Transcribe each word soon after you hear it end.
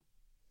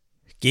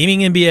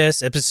Gaming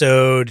NBS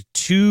episode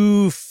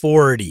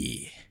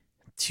 240.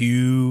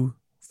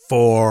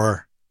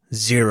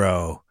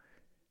 240.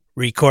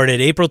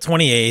 Recorded April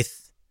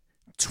 28th,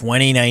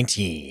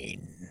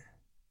 2019.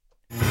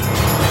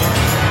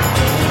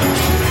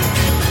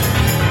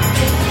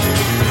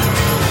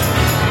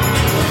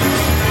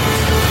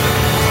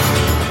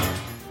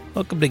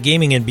 Welcome to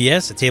Gaming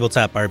NBS, a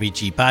tabletop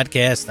RPG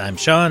podcast. I'm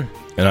Sean.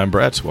 And I'm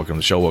Brett. Welcome to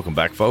the show. Welcome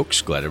back,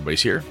 folks. Glad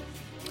everybody's here.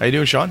 How you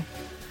doing, Sean?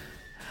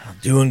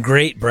 Doing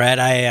great, Brett.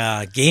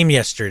 I gamed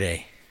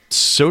yesterday.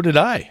 So did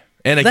I.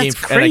 And I That's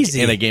crazy.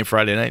 And I gamed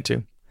Friday night,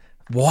 too.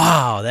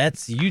 Wow,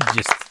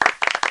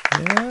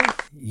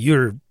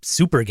 you're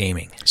super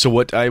gaming. So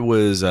what I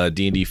was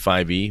D&D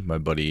 5e. My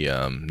buddy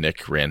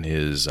Nick ran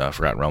his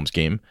Forgotten Realms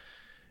game.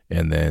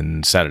 And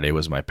then Saturday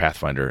was my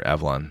Pathfinder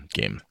Avalon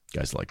game.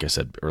 Guys, like I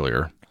said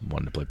earlier,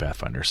 wanted to play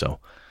Pathfinder, so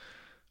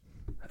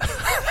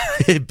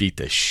it beat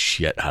the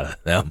shit out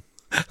of them.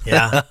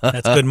 Yeah,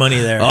 that's good money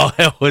there. Oh,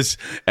 that was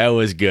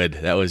good.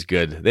 That was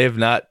good. They have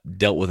not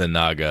dealt with a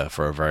Naga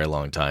for a very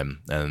long time,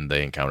 and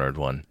they encountered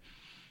one.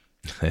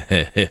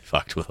 It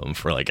fucked with them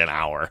for like an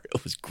hour.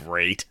 It was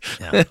great.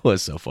 Yeah. It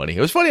was so funny.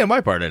 It was funny on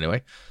my part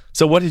anyway.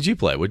 So what did you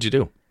play? What'd you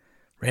do?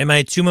 Ran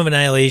my Tomb of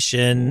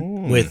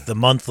Annihilation with the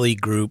monthly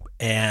group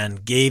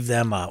and gave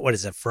them,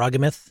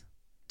 Froghemoth?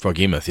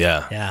 Froghemoth,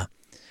 yeah. Yeah.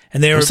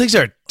 And those things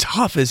are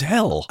tough as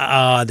hell.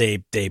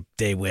 They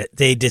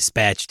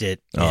dispatched it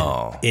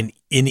in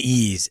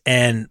ease.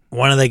 And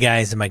one of the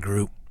guys in my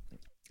group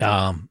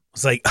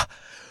was like,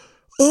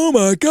 "Oh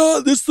my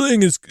god, this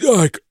thing is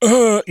like,"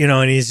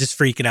 and he's just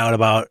freaking out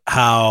about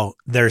how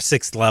their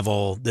 6th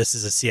level. This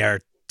is a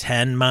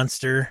CR10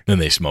 monster.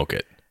 And they smoke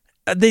it.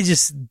 They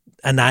just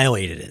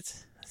annihilated it.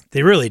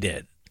 They really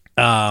did.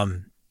 Yeah,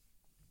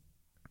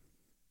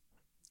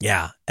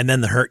 and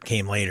then the hurt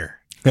came later.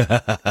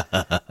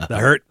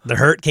 The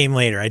hurt came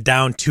later. I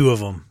downed 2 of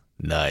them.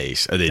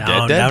 Nice. Are they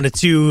dead? Down to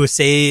 2.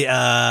 Say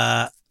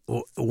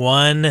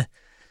one.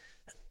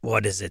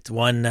 What is it?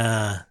 One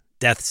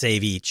death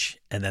save each,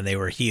 and then they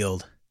were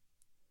healed.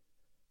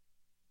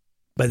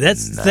 But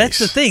that's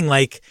the thing.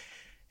 Like,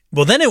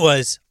 well, then it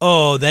was.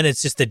 Then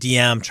it's just the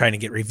DM trying to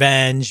get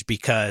revenge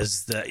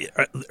because the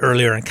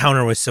earlier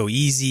encounter was so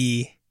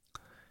easy.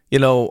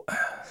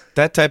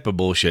 That type of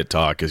bullshit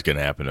talk is going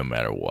to happen no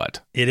matter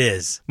what. It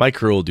is. My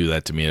crew will do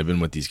that to me. I've been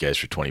with these guys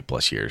for 20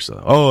 plus years.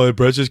 So,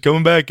 Brett's just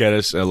coming back at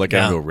us. I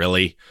go,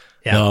 really?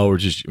 Yeah. No, we're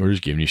just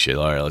giving you shit.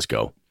 All right, let's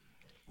go.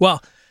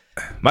 Well,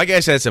 my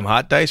guys had some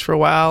hot dice for a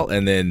while,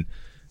 and then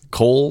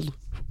cold.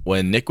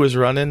 When Nick was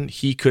running,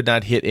 he could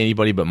not hit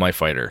anybody but my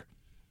fighter.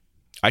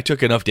 I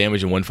took enough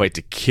damage in one fight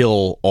to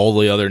kill all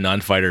the other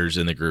non-fighters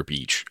in the group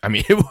each. I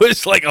mean, it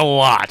was like a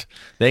lot.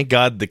 Thank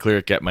God the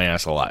cleric kept my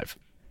ass alive.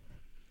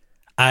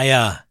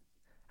 I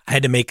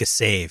had to make a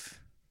save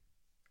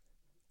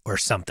or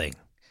something.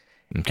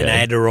 Okay. And I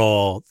had to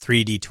roll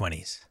 3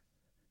 d20s.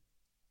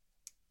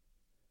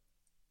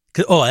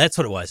 That's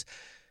what it was.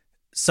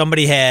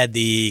 Somebody had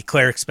the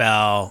cleric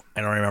spell.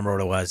 I don't remember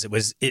what it was.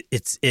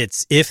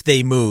 It's if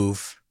they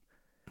move,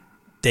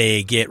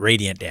 they get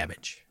radiant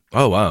damage.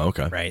 Oh, wow.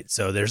 Okay. Right.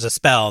 So there's a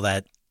spell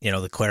that,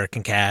 the cleric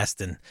can cast,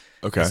 and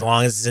as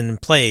long as it's in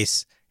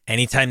place,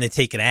 anytime they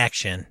take an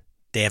action,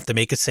 they have to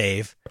make a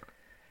save.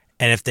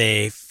 And if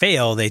they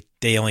fail, they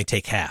only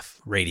take half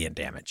radiant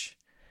damage.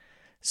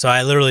 So I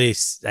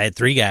had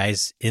 3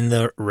 guys in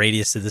the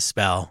radius of the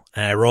spell,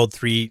 and I rolled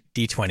 3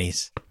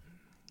 d20s,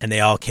 and they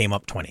all came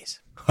up 20s.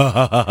 And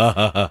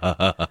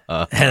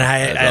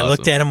I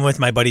looked at them with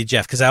my buddy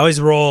Jeff, because I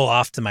always roll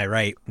off to my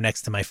right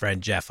next to my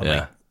friend Jeff.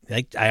 I'm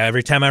like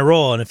every time I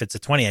roll, and if it's a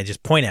 20, I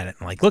just point at it.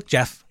 I'm like, "Look,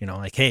 Jeff,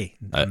 hey,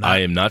 I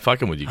am not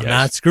fucking with you guys. I'm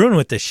not screwing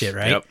with this shit,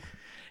 right?" Yep.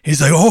 He's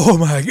like, "Oh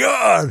my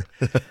god!"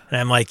 And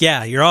I'm like,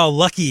 "Yeah, you're all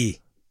lucky.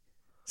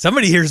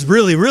 Somebody here's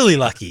really, really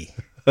lucky."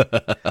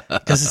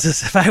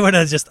 Because if I would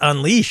have just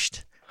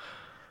unleashed,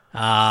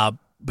 but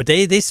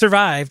they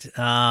survived.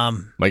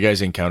 My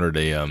guys encountered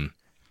the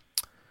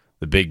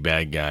big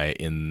bad guy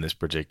in this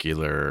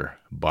particular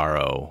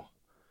Barrow.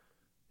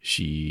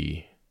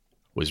 She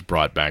was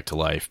brought back to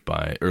life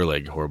by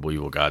Urleg, horrible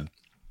evil god,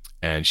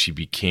 and she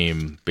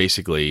became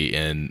basically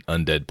an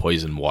undead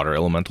poison water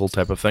elemental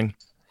type of thing.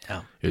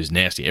 Yeah, it was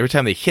nasty. Every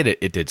time they hit it,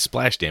 it did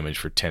splash damage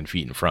for 10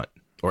 feet in front,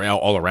 or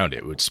all around it.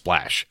 It would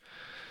splash.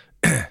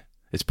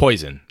 It's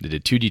poison. They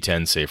did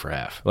 2d10 save for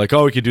half. Like,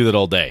 we could do that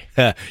all day.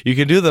 You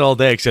can do that all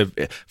day, except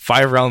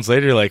 5 rounds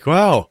later, you're like,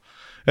 wow,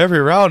 every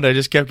round I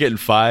just kept getting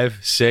 5,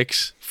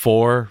 6,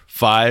 4,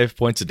 5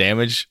 points of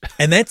damage.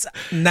 And that's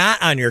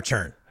not on your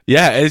turn.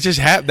 Yeah, it's just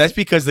that's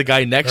because the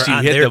guy next to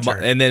you hit the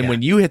and then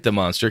when you hit the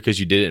monster, because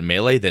you did it in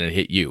melee, then it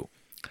hit you.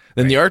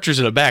 Then the archers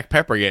in the back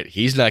pepper it.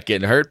 He's not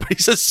getting hurt, but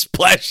he's just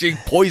splashing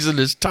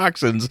poisonous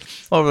toxins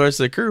over the rest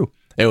of the crew.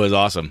 It was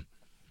awesome.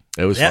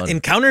 It was fun.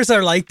 Encounters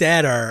are like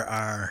that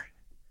are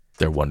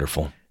they're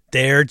wonderful.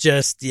 They're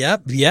just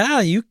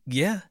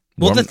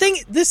Well,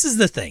 this is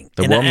the thing.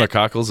 The warm the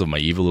cockles of my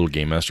evil little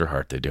game master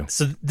heart. They do.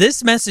 So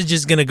this message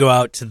is going to go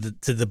out to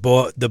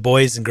the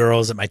boys and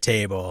girls at my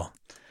table.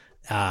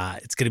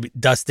 It's going to be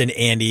Dustin,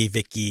 Andy,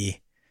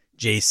 Vicky,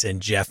 Jason,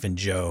 Jeff, and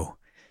Joe.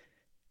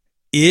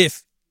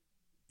 If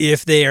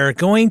they are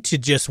going to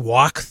just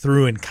walk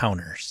through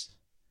encounters,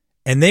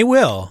 and they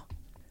will,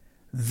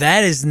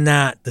 that is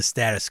not the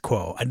status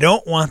quo. I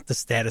don't want the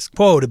status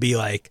quo to be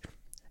like,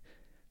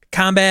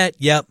 combat,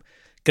 yep,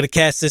 going to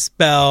cast this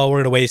spell, we're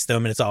going to waste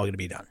them, and it's all going to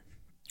be done.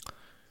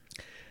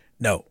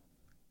 No.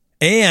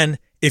 And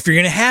if you're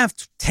going to have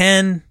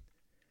 10,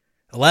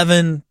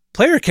 11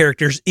 player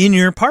characters in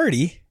your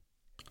party,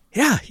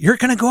 yeah, you're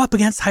going to go up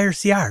against higher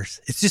CRs.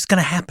 It's just going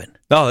to happen.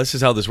 No, this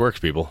is how this works,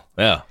 people.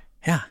 Yeah.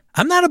 Yeah.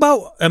 I'm not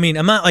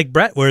like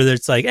Brett where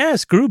it's like,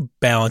 screw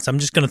balance. I'm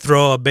just going to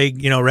throw a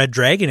big, red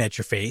dragon at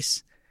your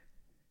face.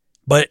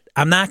 But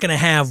I'm not going to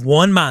have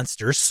one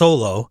monster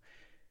solo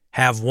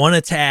have one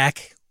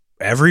attack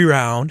every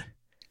round.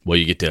 Well,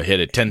 you get to hit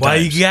it 10 times.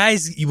 Well, you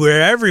guys,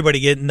 where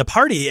everybody in the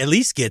party at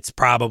least gets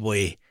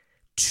probably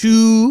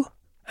 2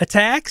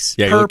 attacks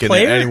per you're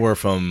player. Anywhere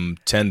from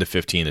 10 to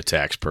 15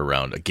 attacks per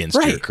round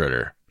against your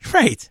critter.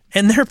 Right.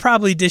 And they're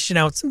probably dishing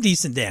out some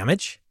decent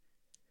damage.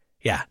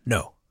 Yeah,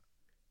 no.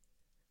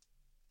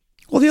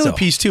 Well, the other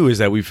piece, too, is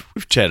that we've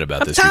chatted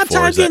about this before.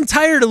 I'm getting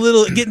tired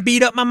getting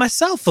beat up by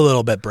myself a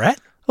little bit, Brett.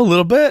 A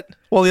little bit.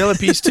 Well, the other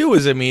piece, too,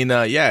 is,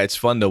 it's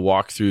fun to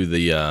walk through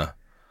the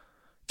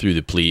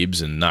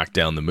plebes and knock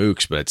down the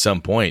mooks, but at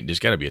some point, there's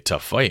got to be a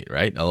tough fight,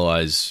 right?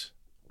 Otherwise,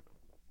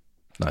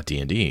 not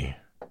D&D,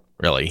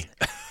 really.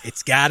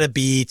 It's got to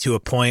be to a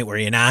point where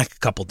you knock a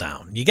couple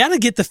down. You got to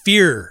get the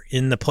fear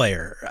in the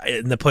player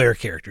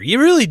character. You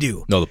really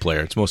do. No, the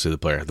player. It's mostly the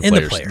player.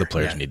 The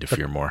players need to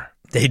fear more.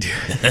 They do.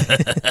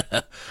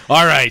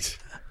 All right.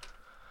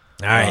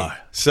 All right.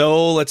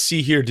 So let's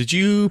see here. Did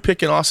you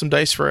pick an awesome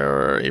dice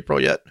for April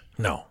yet?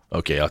 No.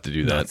 Okay, I'll have to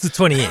do that. It's the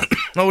 28th.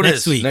 Oh, it Next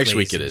is. week, Next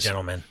week it is.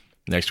 Gentlemen.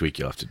 Next week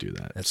you'll have to do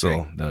that. That's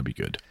right. That'll be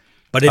good.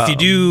 But if you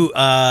do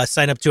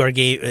sign up to our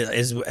game,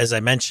 as I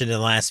mentioned in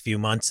the last few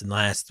months and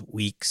last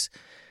weeks,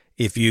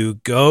 if you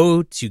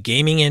go to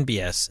Gaming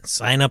NBS and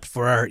sign up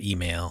for our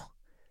email,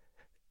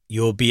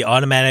 you'll be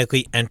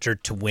automatically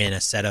entered to win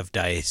a set of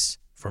dice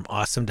from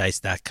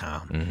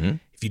awesomedice.com. Mm-hmm.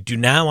 If you do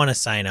not want to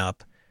sign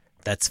up,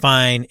 that's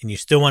fine, and you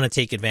still want to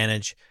take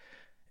advantage,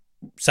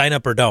 sign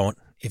up or don't.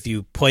 If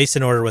you place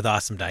an order with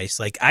Awesome Dice,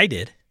 like I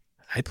did,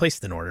 I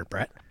placed an order,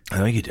 Brett. I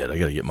think you did. I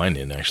got to get mine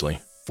in, actually.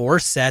 4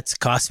 sets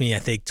cost me, I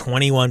think,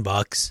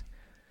 $21.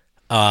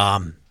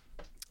 I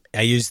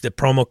used the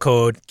promo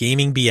code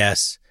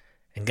GamingBS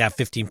and got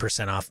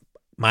 15% off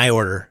my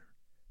order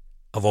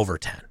of over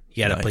 10.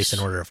 You got to place an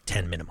order of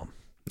 10 minimum.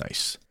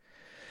 Nice.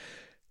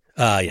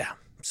 Yeah.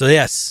 So,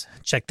 yes,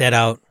 check that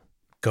out.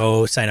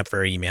 Go sign up for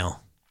our email.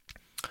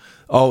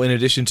 Oh, in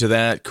addition to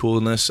that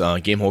coolness,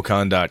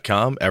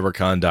 GameholeCon.com,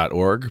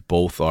 Evercon.org,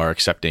 both are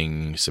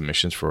accepting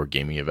submissions for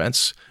gaming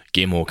events.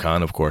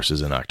 GameholeCon, of course,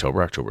 is in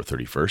October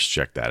 31st.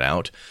 Check that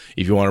out.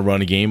 If you want to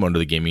run a game under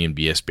the Gaming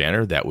NBS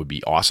banner, that would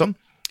be awesome.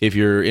 If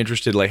you're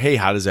interested, like, hey,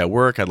 how does that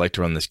work? I'd like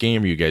to run this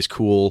game. Are you guys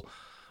cool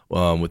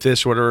with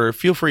this or whatever?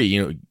 Feel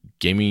free,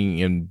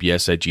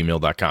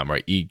 gamingnbs@gmail.com,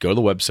 right? Go to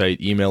the website,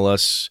 email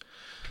us,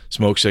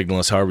 smoke signal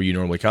us, however you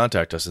normally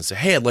contact us, and say,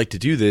 hey, I'd like to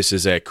do this.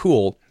 Is that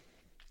cool?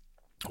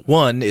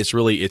 One,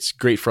 it's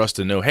great for us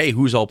to know, hey,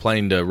 who's all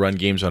planning to run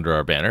games under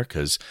our banner,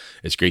 because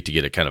it's great to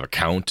get a kind of a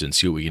count and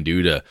see what we can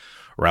do to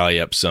rally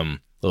up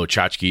some little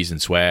tchotchkes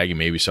and swag and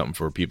maybe something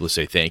for people to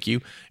say thank you.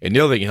 And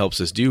the other thing it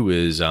helps us do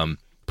is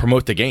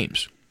promote the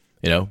games,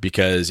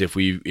 because if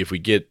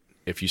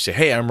you say,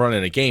 hey, I'm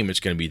running a game,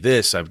 it's going to be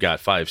this, I've got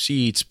 5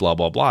 seats, blah,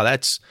 blah, blah,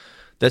 that's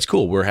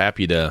cool. We're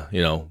happy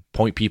to,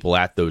 point people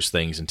at those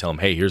things and tell them,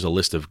 hey, here's a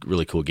list of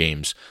really cool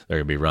games that are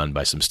going to be run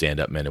by some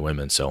stand-up men and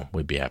women. So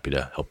we'd be happy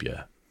to help you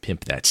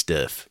pimp that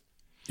stuff.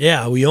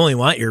 Yeah, we only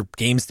want your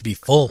games to be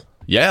full.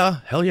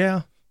 Yeah, hell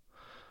yeah.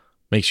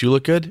 Makes you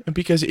look good. And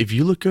because if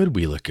you look good,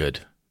 we look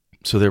good.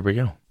 So there we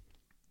go.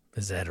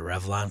 Is that a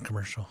Revlon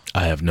commercial?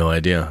 I have no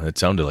idea. It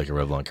sounded like a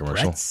Revlon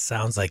commercial. Brett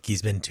sounds like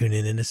he's been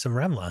tuning into some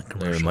Revlon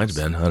commercials. It might have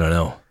been. I don't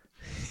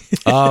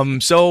know.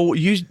 So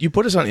you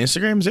put us on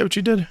Instagram? Is that what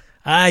you did?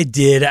 I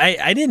did.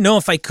 I didn't know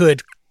if I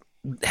could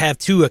have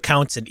 2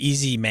 accounts and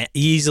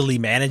easily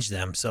manage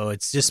them. So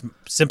it's just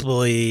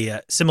simply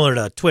similar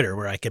to Twitter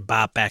where I could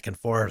bop back and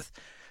forth.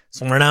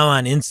 So we're now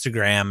on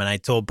Instagram, and I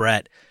told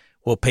Brett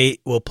we'll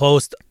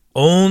post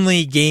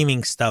only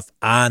gaming stuff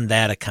on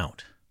that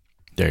account.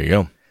 There you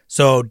go.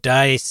 So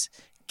dice,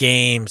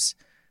 games,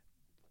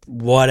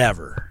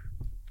 whatever.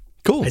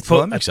 Cool.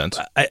 Well, that makes sense.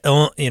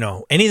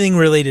 Anything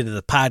related to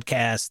the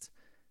podcast.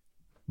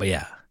 But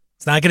yeah.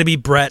 It's not going to be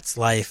Brett's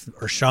life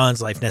or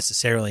Sean's life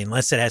necessarily,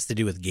 unless it has to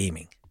do with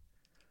gaming.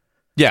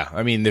 Yeah,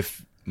 I mean,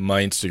 if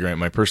my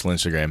personal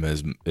Instagram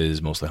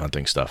is mostly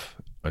hunting stuff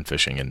and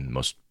fishing, and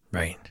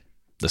right.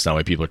 That's not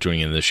why people are tuning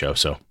into this show.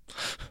 So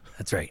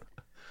that's right.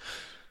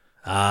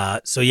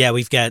 So yeah,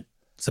 we've got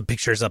some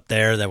pictures up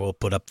there that we'll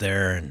put up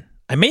there, and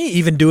I may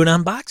even do an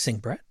unboxing,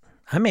 Brett.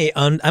 I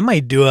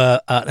might do an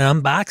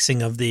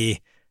unboxing of the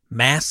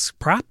mask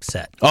prop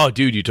set. Oh,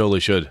 dude, you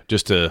totally should,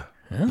 just to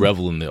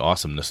revel in the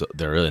awesomeness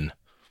therein.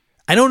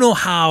 I don't know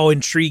how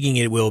intriguing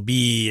it will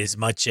be as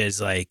much as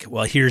like,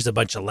 well, here's a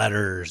bunch of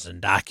letters and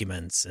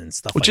documents and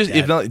stuff like that.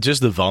 If not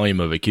just the volume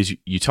of it, because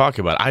you talk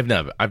about, I've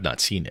not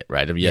seen it,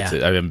 right? I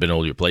haven't been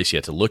over to your place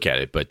yet to look at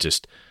it, but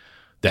just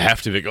the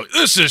heft of it, go,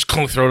 this is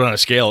throw it on a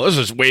scale. This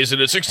is weighs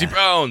it at 60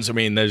 pounds. I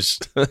mean, there's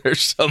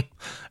some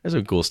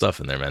cool stuff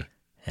in there, man.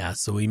 Yeah,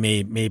 so we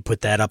may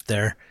put that up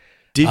there.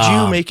 Did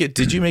you make it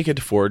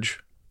to Forge?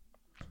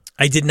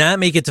 I did not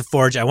make it to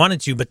Forge. I wanted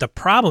to, but the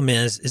problem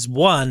is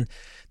one,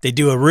 they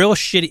do a real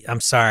shitty.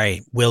 I'm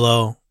sorry,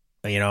 Willow.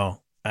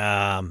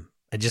 I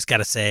just got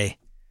to say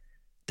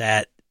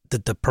that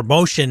the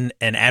promotion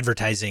and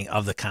advertising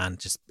of the con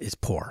just is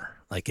poor.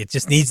 Like, it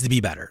just needs to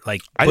be better.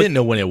 Like, I didn't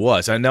know when it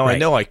was. I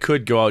know I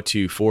could go out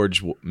to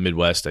Forge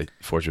Midwest,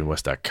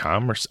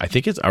 ForgeMidwest.com, or I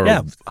think it's. I don't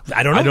know.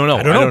 I don't know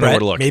where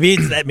to look.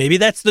 Maybe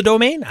that's the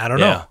domain. I don't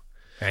know.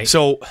 Right.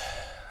 So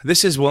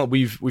this is what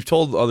we've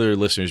told other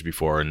listeners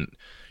before, and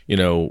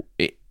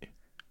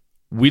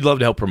we'd love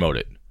to help promote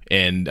it.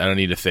 And I don't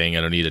need a thing.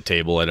 I don't need a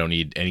table. I don't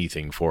need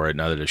anything for it.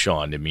 Neither does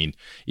Sean. I mean,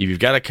 if you've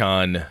got a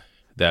con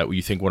that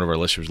you think one of our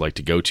listeners would like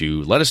to go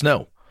to, let us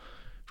know.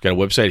 If you've got a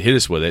website, hit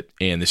us with it.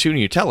 And the sooner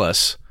you tell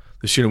us,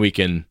 the sooner we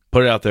can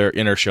put it out there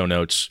in our show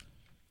notes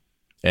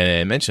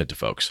and mention it to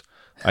folks.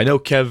 I know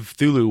Kev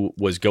Thulu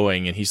was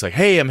going, and he's like,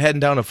 hey, I'm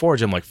heading down to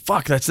Forge. I'm like,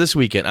 fuck, that's this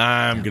weekend.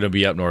 I'm going to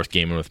be up north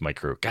gaming with my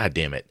crew. God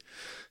damn it.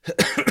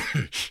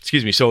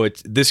 Excuse me. So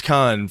this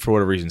con, for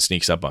whatever reason,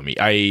 sneaks up on me.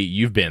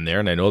 You've been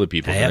there, and I know the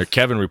people there.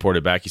 Kevin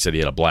reported back. He said he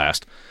had a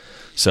blast.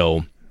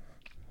 So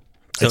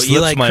it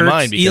slips my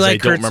mind because I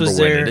don't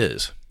remember when it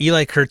is.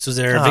 Eli Kurtz was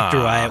there. Victor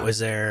Wyatt was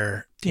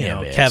there.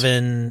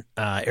 Kevin,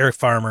 Eric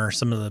Farmer,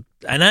 some of the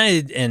and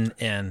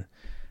I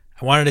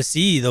wanted to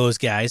see those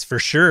guys for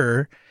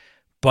sure.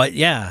 But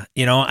yeah,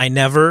 it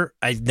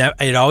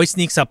always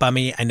sneaks up on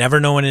me. I never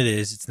know when it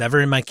is. It's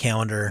never in my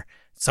calendar.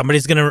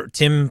 Somebody's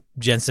Tim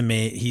Jensen,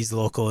 he's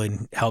local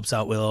and helps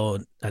out Willow.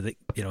 And I think,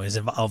 is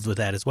involved with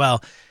that as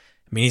well. I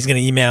mean, he's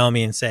going to email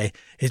me and say,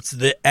 it's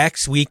the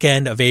X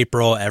weekend of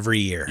April every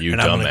year. You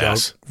and dumbass. I'm going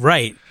to go,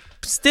 right.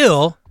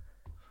 Still,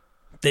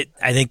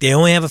 I think they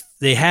only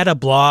they had a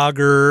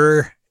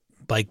blogger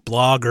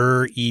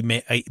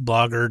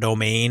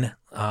domain,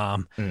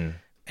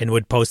 and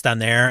would post on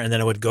there, and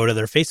then it would go to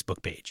their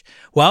Facebook page.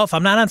 Well, if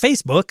I'm not on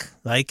Facebook,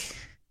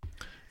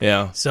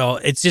 yeah. So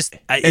it's just,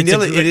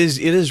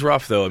 it is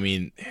rough though. I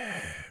mean,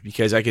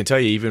 because I can tell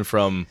you, even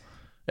from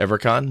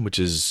EverCon, which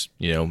is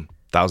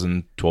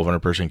 1,000, 1,200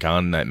 person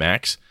con at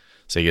max,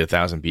 so you get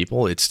 1,000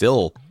 people. It's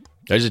still,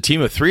 there's a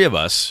team of 3 of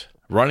us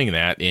running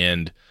that,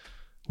 and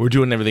we're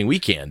doing everything we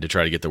can to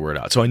try to get the word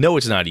out. So I know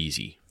it's not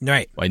easy.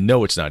 Right. I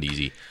know it's not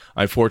easy.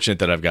 I'm fortunate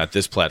that I've got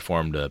this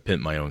platform to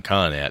pimp my own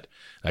con at.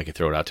 I can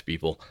throw it out to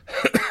people,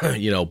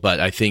 But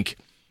I think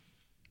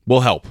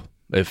we'll help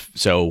if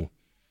so.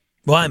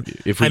 Well, I'm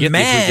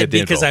mad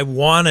because I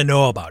want to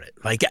know about it.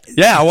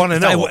 I want to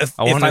know. If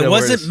I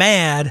wasn't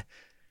mad,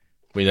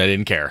 I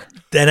didn't care.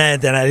 Then I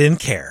didn't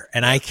care,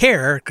 and I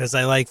care because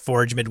I like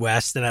Forge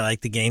Midwest, and I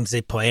like the games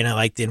they play, and I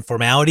like the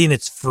informality, and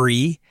it's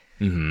free,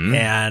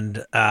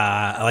 and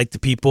I like the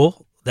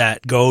people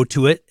that go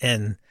to it,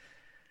 and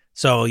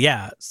so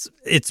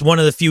it's one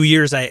of the few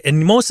years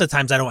and most of the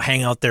times I don't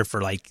hang out there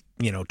for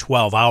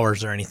 12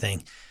 hours or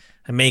anything.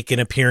 I make an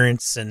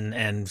appearance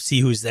and see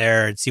who's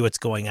there and see what's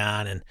going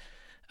on. And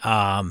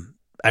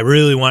I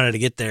really wanted to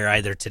get there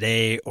either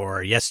today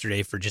or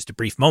yesterday for just a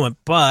brief moment,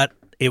 but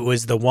it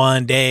was the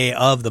one day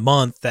of the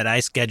month that I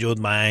scheduled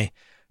my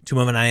Tomb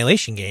of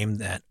Annihilation game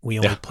that we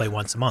only play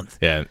once a month.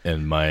 Yeah,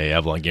 and my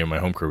Avalon game, my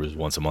home crew, was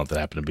once a month. That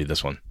happened to be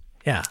this one.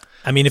 Yeah.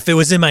 I mean, if it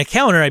was in my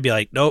calendar, I'd be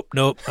like, nope,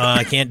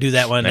 I can't do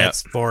that one.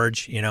 That's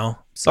Forge,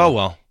 So. Oh,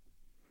 well.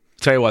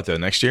 Tell you what, though,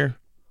 next year,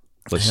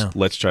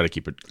 let's try to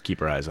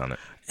keep our eyes on it.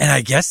 And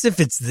I guess if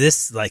it's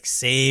this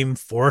same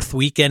 4th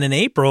weekend in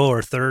April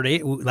or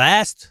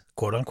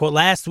quote unquote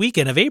last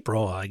weekend of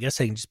April, I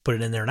guess I can just put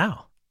it in there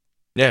now.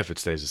 Yeah, if it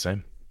stays the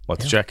same, we'll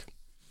have to check.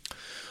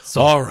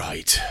 So, all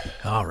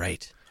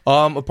right.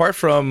 Apart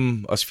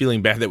from us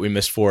feeling bad that we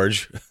missed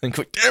Forge, and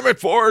damn it,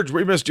 Forge,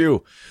 we missed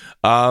you.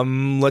 Shall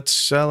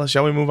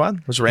we move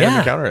on? Let's random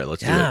encounter it.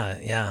 Let's do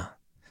it. Yeah.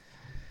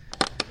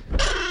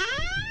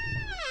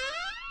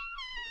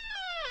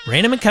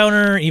 Random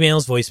encounter,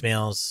 emails,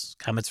 voicemails,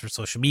 comments for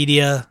social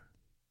media.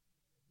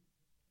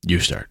 You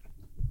start.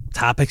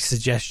 Topic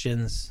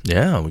suggestions.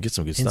 Yeah, we get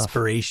some good stuff.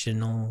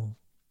 Inspirational.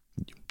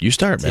 You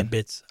start, man.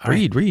 Tidbits.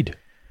 Read.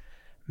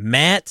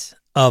 Matt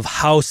of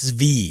House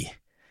V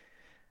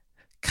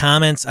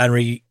comments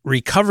on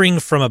recovering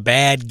from a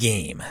bad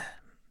game.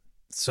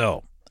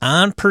 So,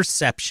 on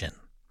perception,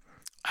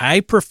 I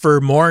prefer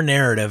more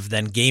narrative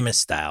than Gamist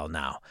style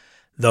now,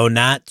 though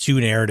not too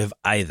narrative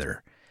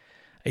either.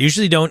 I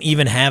usually don't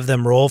even have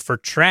them roll for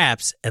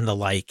traps and the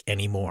like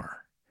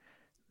anymore.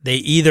 They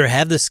either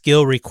have the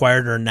skill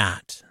required or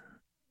not.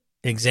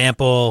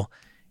 Example,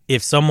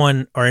 if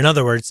someone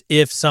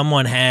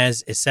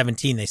has a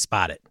 17, they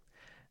spot it.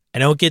 I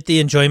don't get the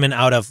enjoyment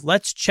out of,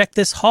 let's check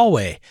this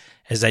hallway,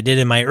 as I did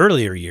in my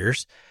earlier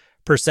years.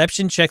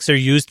 Perception checks are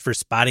used for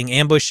spotting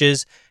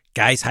ambushes,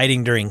 guys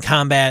hiding during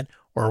combat,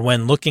 or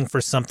when looking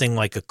for something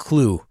like a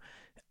clue.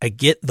 I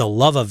get the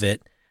love of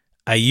it.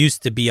 I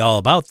used to be all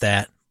about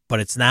that, but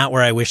it's not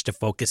where I wish to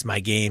focus my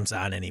games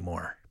on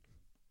anymore.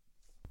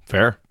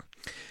 Fair.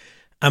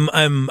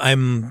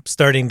 I'm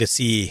starting to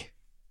see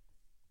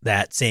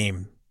that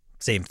same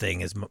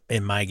thing as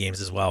in my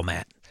games as well,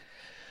 Matt.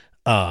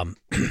 On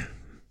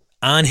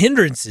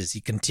hindrances,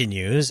 he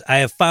continues, I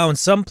have found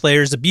some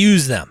players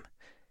abuse them.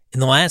 In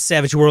the last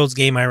Savage Worlds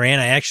game I ran,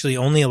 I actually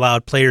only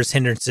allowed players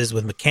hindrances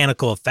with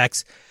mechanical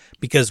effects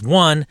because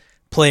one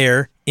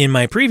player in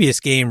my previous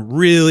game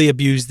really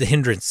abused the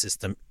hindrance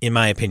system, in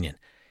my opinion.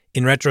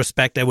 In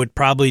retrospect, I would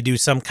probably do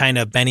some kind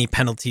of Benny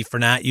penalty for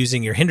not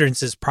using your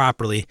hindrances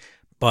properly,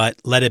 but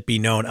let it be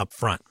known up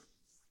front.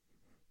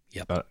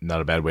 Yep.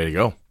 Not a bad way to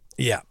go.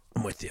 Yeah,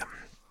 I'm with you.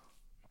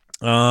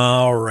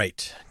 All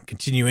right.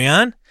 Continuing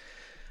on.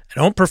 I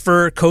don't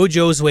prefer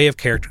Kojo's way of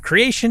character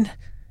creation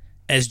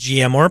as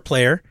GM or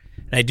player,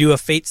 and I do a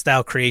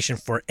Fate-style creation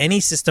for any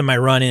system I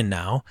run in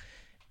now,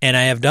 and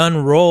I have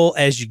done roll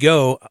as you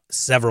go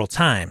several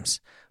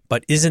times.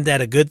 But isn't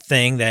that a good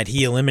thing that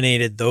he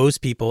eliminated those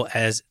people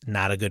as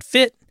not a good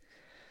fit?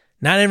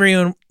 Not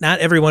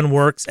everyone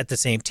works at the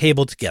same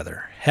table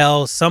together.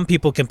 Hell, some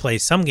people can play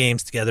some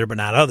games together, but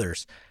not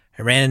others.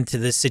 I ran into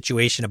this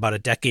situation about a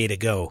decade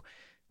ago.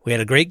 We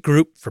had a great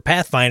group for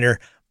Pathfinder,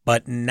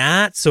 but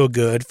not so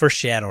good for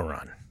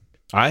Shadowrun.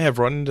 I have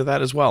run into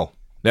that as well.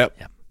 Yep.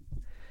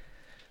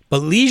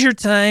 But leisure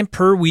time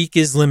per week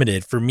is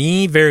limited. For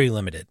me, very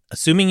limited.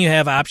 Assuming you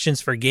have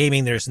options for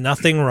gaming, there's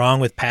nothing wrong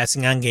with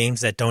passing on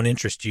games that don't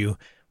interest you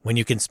when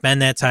you can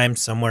spend that time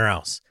somewhere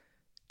else.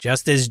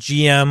 Just as a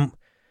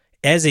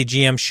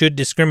GM should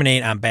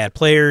discriminate on bad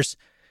players,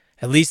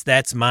 at least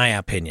that's my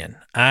opinion.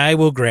 I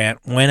will grant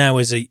when I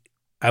was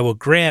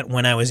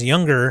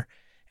younger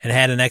and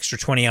had an extra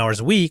 20 hours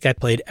a week, I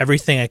played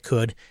everything I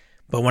could.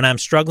 But when I'm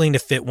struggling to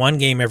fit one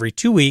game every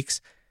 2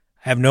 weeks,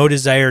 I have no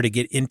desire to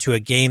get into a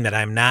game that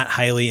I'm not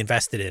highly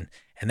invested in,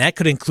 and that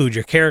could include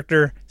your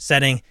character,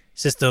 setting,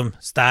 system,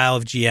 style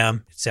of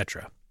GM,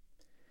 etc.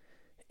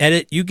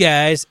 Edit, you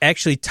guys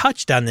actually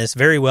touched on this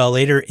very well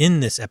later in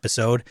this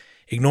episode.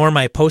 Ignore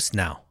my post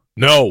now.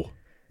 No,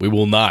 we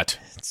will not.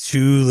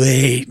 Too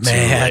late,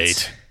 Matt.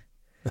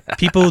 Too late.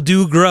 People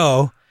do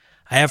grow.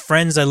 I have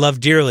friends I love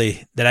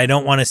dearly that I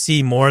don't want to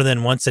see more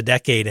than once a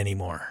decade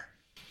anymore.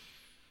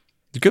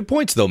 Good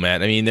points, though,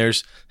 Matt. I mean,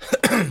 there's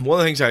one of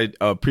the things I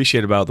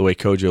appreciate about the way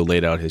Kojo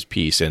laid out his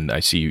piece, and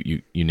I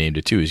see you named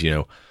it too, is,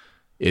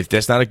 if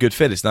that's not a good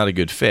fit, it's not a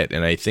good fit.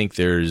 And I think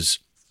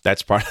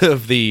that's part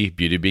of the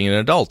beauty of being an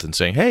adult and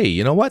saying, hey,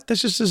 you know what?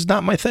 This just is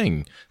not my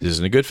thing. This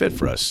isn't a good fit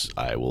for us.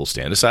 I will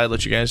stand aside,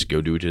 let you guys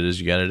go do what it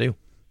is you got to do.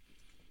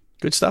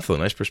 Good stuff, though.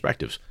 Nice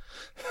perspectives.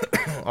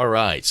 All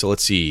right. So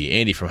let's see.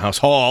 Andy from House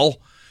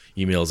Hall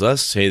emails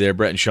us. Hey there,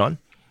 Brett and Sean.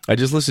 I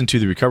just listened to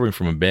the Recovering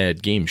from a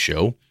Bad Game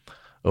show.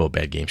 Oh,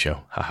 bad game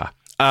show. Haha.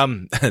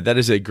 That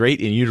is a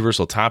great and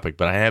universal topic,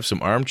 but I have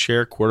some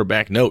armchair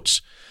quarterback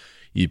notes.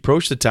 You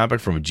approach the topic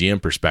from a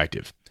GM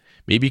perspective.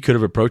 Maybe you could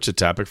have approached the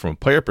topic from a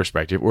player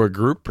perspective or a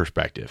group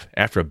perspective.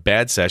 After a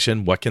bad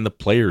session, what can the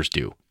players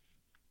do?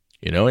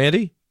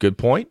 Andy, good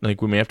point. I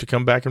think we may have to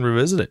come back and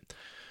revisit it.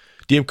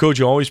 DM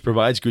Kojo always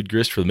provides good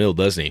grist for the middle,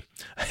 doesn't he?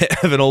 I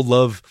have an old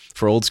love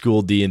for old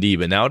school D&D,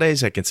 but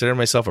nowadays I consider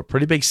myself a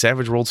pretty big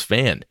Savage Worlds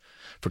fan.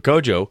 For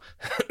Kojo,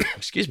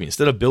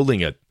 instead of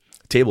building a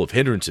table of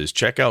hindrances,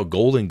 check out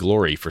Golden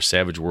Glory for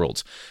Savage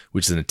Worlds,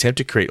 which is an attempt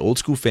to create old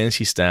school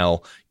fantasy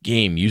style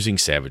game using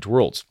Savage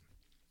Worlds.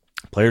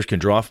 Players can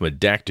draw from a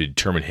deck to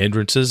determine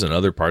hindrances and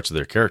other parts of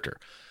their character.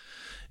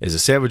 As a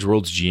Savage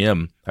Worlds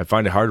GM, I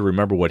find it hard to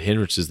remember what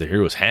hindrances the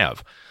heroes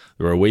have.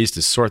 There are ways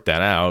to sort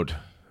that out.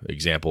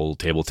 Example,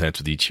 table tents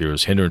with each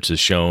hero's hindrances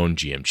shown,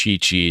 GM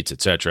cheat sheets,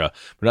 etc.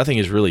 But nothing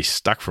has really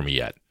stuck for me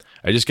yet.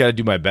 I just got to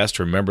do my best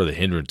to remember the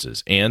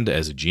hindrances. And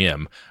as a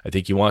GM, I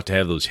think you want to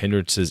have those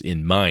hindrances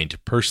in mind to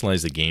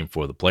personalize the game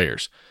for the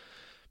players.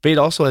 Fate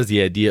also has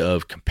the idea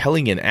of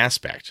compelling an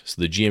aspect,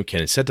 so the GM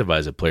can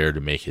incentivize a player to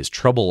make his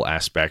trouble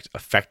aspect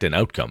affect an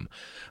outcome.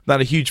 I'm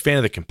not a huge fan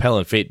of the compel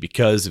in Fate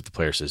because if the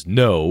player says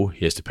no,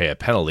 he has to pay a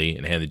penalty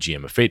and hand the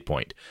GM a Fate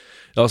point.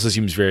 It also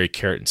seems very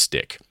carrot and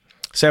stick.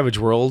 Savage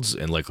Worlds,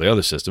 and likely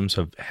other systems,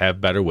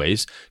 have better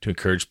ways to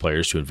encourage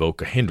players to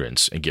invoke a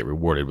hindrance and get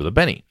rewarded with a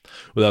Benny,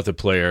 without the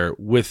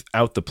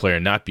player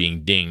not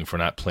being dinged for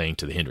not playing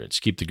to the hindrance.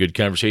 Keep the good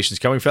conversations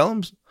coming,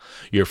 fellas.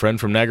 Your friend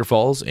from Niagara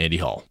Falls, Andy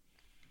Hall.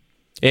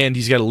 And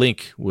he's got a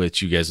link,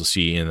 which you guys will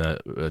see in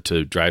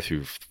to drive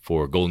through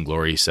for Golden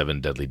Glory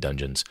 7 Deadly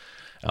Dungeons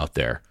out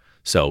there.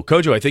 So,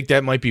 Kojo, I think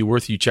that might be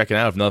worth you checking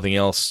out. If nothing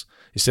else,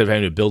 instead of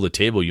having to build a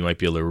table, you might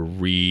be able to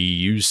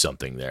reuse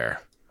something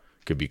there.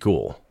 Could be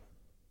cool.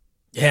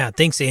 Yeah,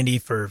 thanks, Andy,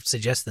 for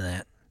suggesting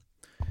that.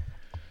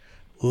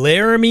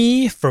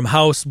 Laramie from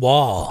House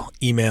Wall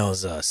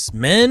emails us.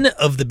 Men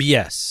of the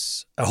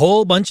BS. A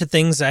whole bunch of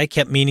things I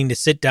kept meaning to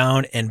sit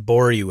down and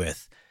bore you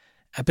with.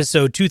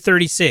 Episode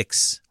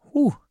 236.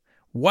 Whew.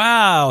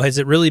 Wow, has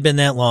it really been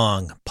that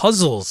long?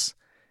 Puzzles.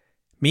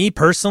 Me,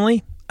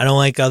 personally, I don't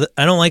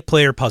like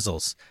player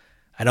puzzles.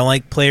 I don't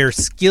like player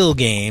skill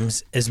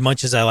games as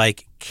much as I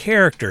like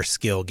character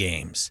skill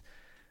games.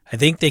 I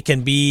think they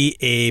can be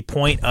a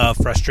point of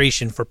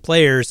frustration for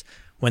players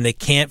when they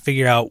can't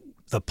figure out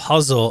the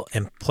puzzle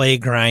and play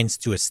grinds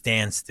to a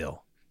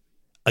standstill.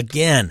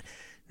 Again,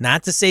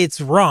 not to say it's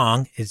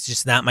wrong, it's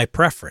just not my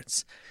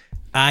preference.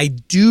 I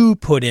do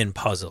put in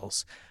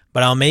puzzles,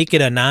 but I'll make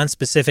it a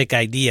non-specific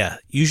idea,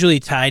 usually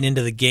tied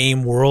into the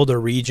game, world,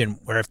 or region,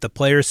 where if the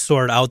players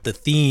sort out the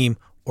theme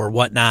or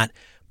whatnot,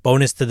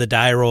 bonus to the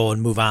die roll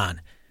and move on.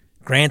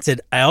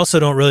 Granted, I also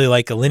don't really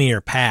like a linear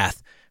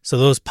path, so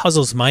those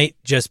puzzles might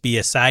just be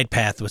a side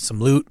path with some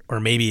loot or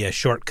maybe a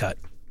shortcut.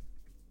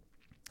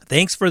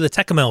 Thanks for the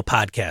Techamel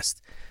podcast.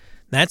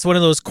 That's one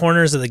of those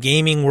corners of the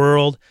gaming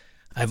world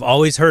I've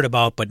always heard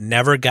about but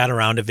never got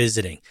around to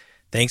visiting.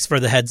 Thanks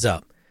for the heads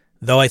up.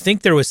 Though I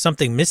think there was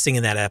something missing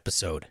in that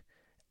episode,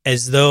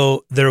 as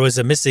though there was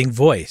a missing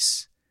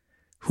voice.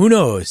 Who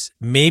knows?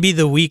 Maybe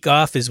the week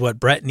off is what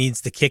Brett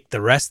needs to kick the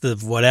rest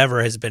of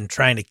whatever has been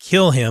trying to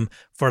kill him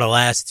for the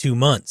last 2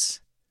 months.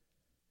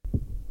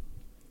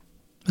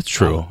 That's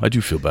true. I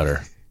do feel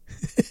better.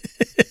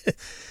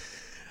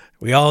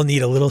 We all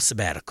need a little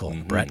sabbatical.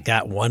 Mm-hmm. Brett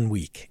got 1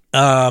 week.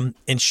 And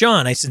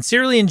Sean, I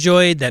sincerely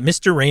enjoyed that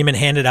Mr. Raymond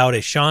handed out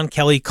a Sean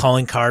Kelly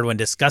calling card when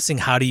discussing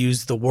how to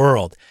use the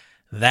world.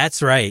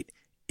 That's right.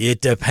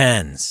 It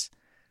depends.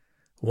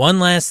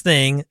 One last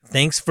thing.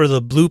 Thanks for the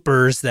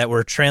bloopers that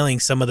were trailing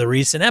some of the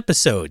recent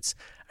episodes.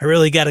 I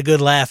really got a good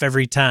laugh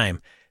every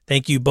time.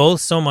 Thank you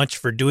both so much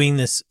for doing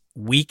this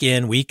week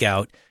in, week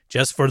out,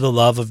 just for the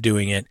love of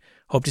doing it.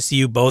 Hope to see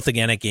you both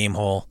again at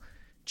Gamehole.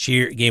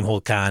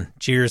 Gamehole Con.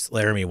 Cheers,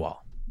 Laramie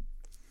Wall.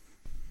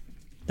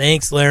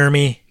 Thanks,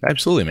 Laramie.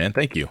 Absolutely, man.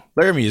 Thank you.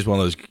 Laramie is one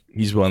of those.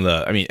 He's one of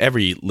the. I mean,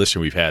 every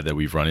listener we've had that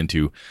we've run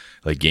into,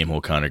 like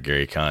Gamehole Con or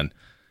Gary Con,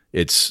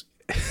 it's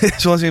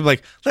one thing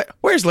like,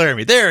 where's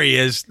Laramie? There he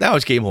is. Now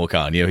it's Gamehole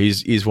Con. You know,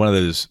 he's one of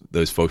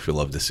those folks we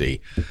love to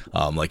see.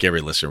 Like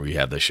every listener we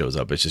have that shows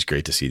up, it's just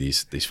great to see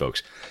these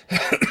folks.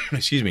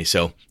 Excuse me.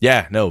 So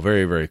yeah, no,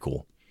 very very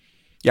cool.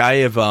 Yeah, I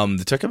have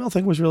the Techamel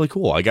thing was really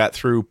cool. I got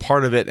through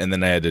part of it, and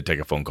then I had to take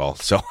a phone call.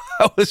 So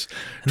I was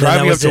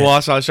driving up to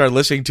Wausau, I started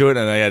listening to it,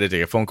 and I had to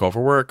take a phone call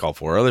for work, call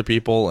 4 other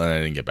people, and I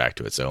didn't get back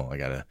to it. So I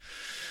got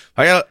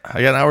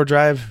an hour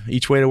drive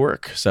each way to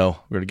work. So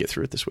we're gonna get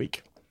through it this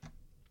week.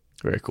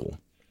 Very cool.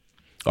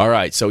 All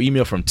right, so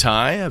email from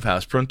Ty of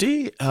House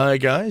Prunty. Hi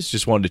guys,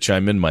 just wanted to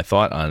chime in my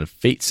thought on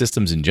Fate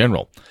systems in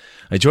general.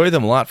 I enjoy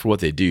them a lot for what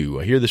they do.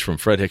 I hear this from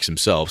Fred Hicks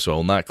himself, so I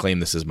will not claim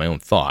this as my own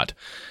thought.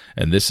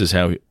 And this is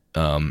how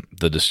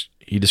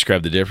he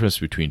described the difference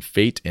between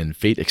Fate and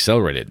Fate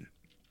Accelerated.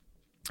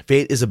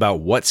 Fate is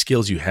about what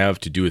skills you have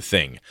to do a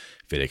thing.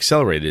 Fate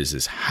Accelerated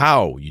is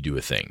how you do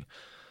a thing.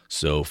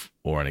 So,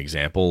 for an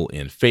example,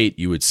 in Fate,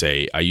 you would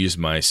say, I use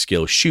my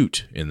skill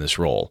Shoot in this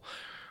role.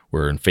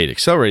 Where in Fate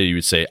Accelerated, you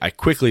would say, I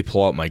quickly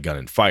pull out my gun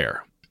and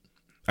fire.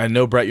 I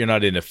know, Brett, you're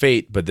not into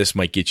Fate, but this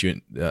might get you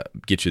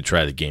to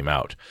try the game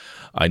out.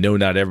 I know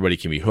not everybody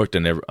can be hooked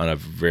on a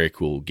very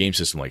cool game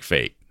system like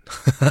Fate.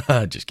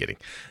 Just kidding.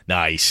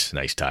 Nice,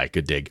 Ty.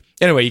 Good dig.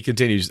 Anyway, he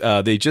continues.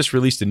 They just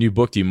released a new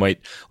book that you might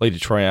like to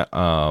try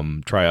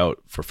out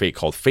for Fate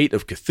called Fate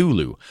of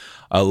Cthulhu.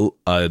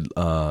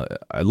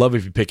 I love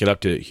if you pick it up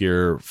to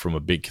hear from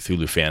a big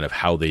Cthulhu fan of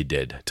how they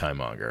did Time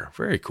Monger.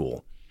 Very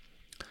cool.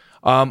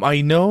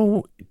 I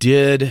know.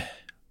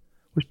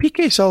 Was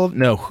PK Sullivan?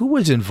 No, who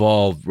was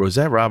involved? Was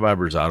that Rob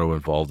Aberzato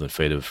involved in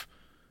Fate of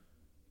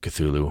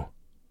Cthulhu?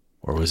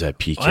 Or was that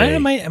PK?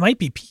 Well, it might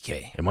be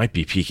PK. It might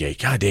be PK.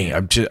 God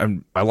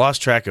dang, I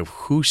lost track of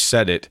who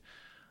said it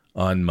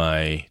on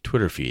my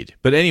Twitter feed.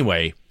 But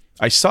anyway,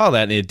 I saw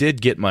that and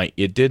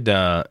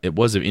it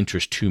was of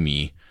interest to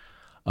me.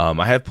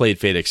 I have played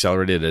Fate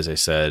Accelerated, as I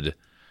said,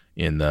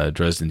 in the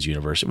Dresden's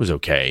universe. It was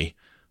okay,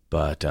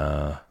 but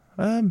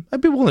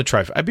I'd be willing to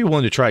try. I'd be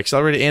willing to try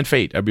Accelerated and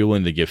Fate. I'd be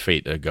willing to give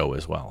Fate a go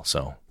as well.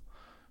 So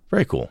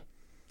very cool.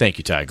 Thank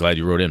you, Ty. Glad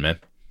you wrote in, man.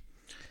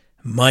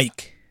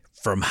 Mike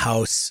from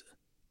House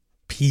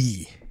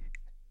P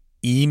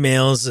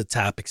emails a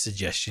topic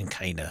suggestion,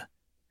 kinda.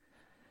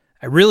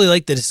 I really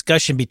like the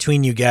discussion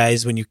between you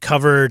guys when you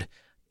covered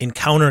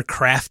encounter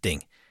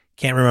crafting.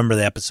 Can't remember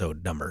the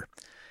episode number.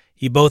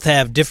 You both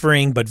have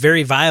differing but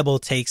very viable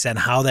takes on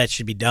how that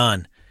should be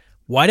done.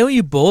 Why don't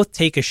you both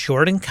take a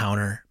short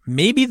encounter,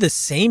 maybe the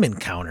same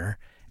encounter,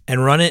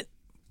 and run it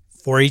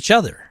for each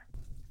other?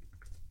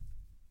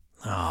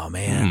 Oh,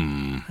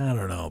 man. I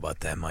don't know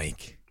about that,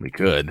 Mike. We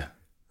could.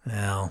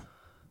 Well,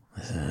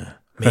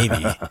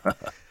 maybe.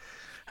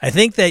 I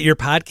think that your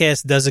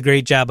podcast does a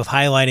great job of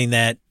highlighting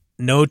that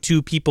no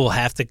two people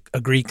have to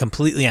agree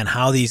completely on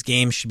how these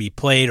games should be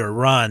played or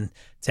run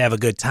to have a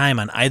good time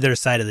on either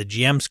side of the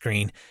GM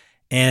screen.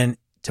 And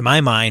to my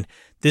mind,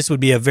 this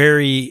would be a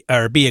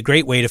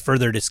great way to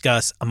further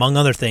discuss, among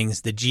other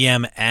things, the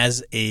GM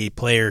as a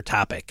player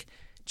topic.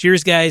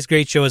 Cheers, guys.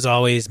 Great show as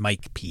always.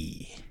 Mike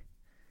P.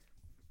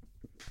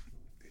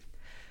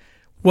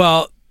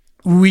 Well,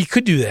 we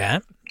could do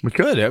that. We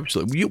could,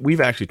 absolutely. We've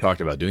actually talked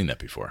about doing that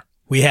before.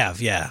 We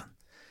have, yeah.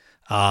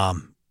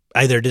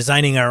 Either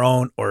designing our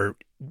own or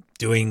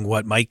doing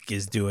what Mike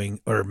is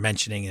doing or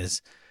mentioning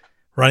is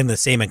running the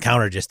same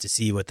encounter just to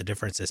see what the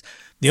difference is.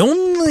 The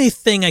only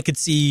thing I could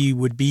see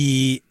would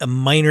be a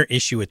minor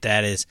issue with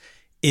that is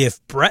if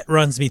Brett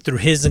runs me through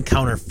his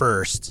encounter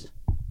first,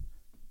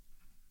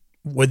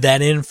 would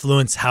that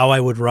influence how I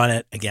would run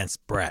it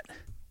against Brett?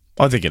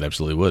 I think it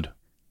absolutely would.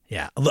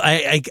 Yeah.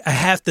 I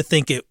have to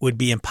think it would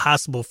be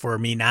impossible for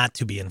me not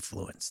to be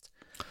influenced.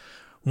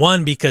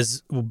 One,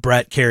 because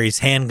Brett carries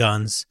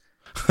handguns.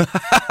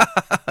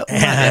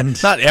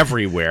 And not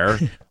everywhere.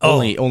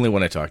 Only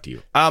when I talk to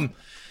you.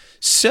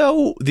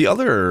 So the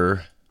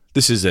other,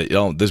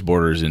 this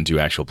borders into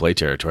actual play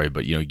territory,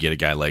 but you get a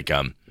guy like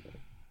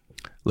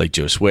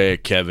Joe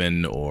Swick,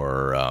 Kevin,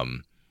 or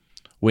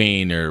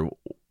Wayne, or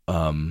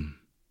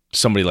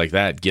somebody like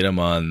that. Get them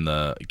on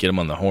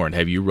the horn.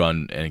 Have you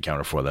run an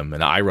encounter for them,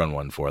 and I run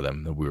one for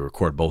them. And we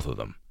record both of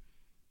them.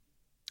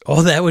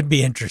 Oh, that would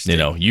be interesting.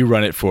 You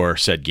run it for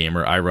said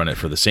gamer. I run it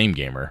for the same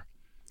gamer.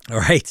 All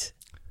right,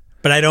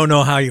 but I don't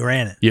know how you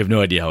ran it. You have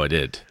no idea how I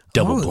did.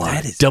 Double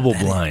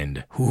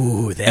blind.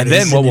 Ooh, that and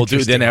then what we'll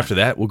do then after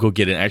that, we'll go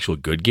get an actual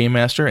good game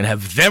master and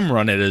have them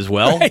run it as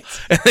well, right.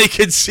 And they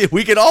can see.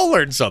 We can all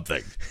learn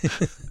something.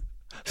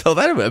 So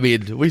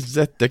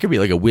that could be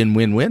like a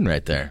win-win-win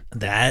right there.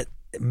 That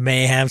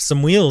may have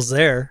some wheels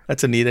there.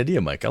 That's a neat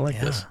idea, Mike. I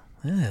like this.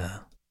 Yeah.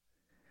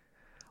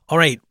 All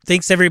right.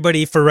 Thanks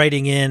everybody for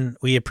writing in.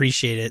 We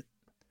appreciate it.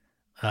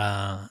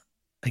 I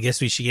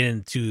guess we should get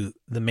into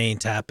the main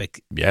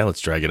topic. Yeah,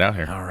 let's drag it out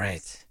here. All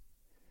right.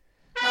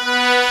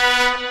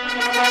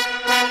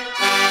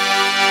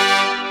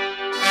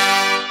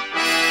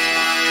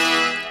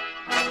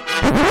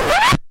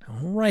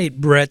 All right,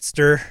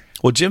 Brettster.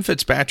 Well, Jim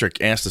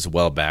Fitzpatrick asked us a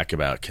while back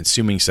about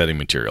consuming setting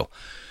material.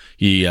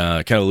 He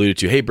kind of alluded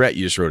to, hey, Brett,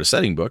 you just wrote a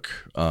setting book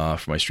for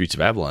my Streets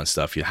of Avalon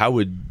stuff. How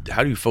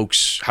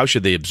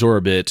should they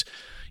absorb it?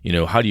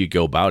 How do you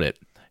go about it?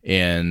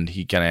 And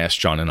he kind of asked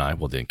Sean and I,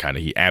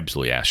 he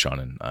absolutely asked Sean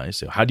and I,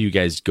 so how do you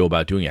guys go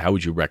about doing it? How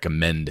would you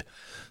recommend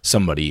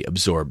somebody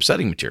absorb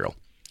setting material?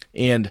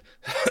 And,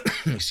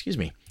 excuse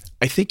me,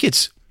 I think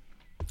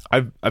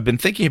I've been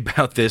thinking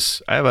about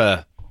this.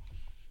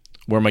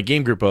 Where my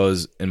game group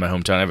was in my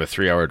hometown, I have a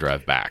 3-hour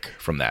drive back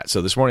from that.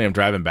 So this morning I'm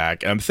driving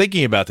back and I'm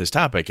thinking about this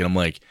topic and I'm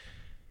like,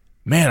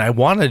 man, I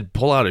want to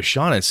pull out a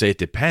Sean and say it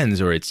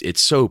depends, or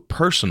it's so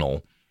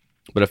personal,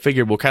 but I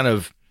figured we'll kind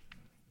of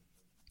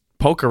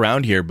poke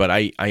around here. But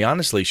I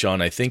honestly,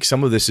 Sean, I think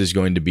some of this is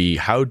going to be,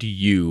 how do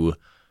you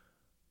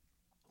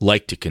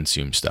like to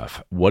consume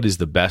stuff? What is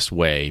the best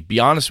way? Be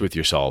honest with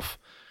yourself,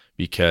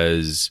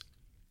 because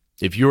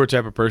if you're a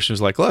type of person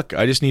who's like, look,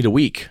 I just need a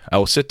week. I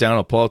will sit down,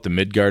 I'll pull out the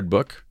Midgard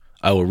book.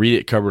 I will read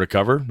it cover to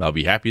cover. I'll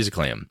be happy as a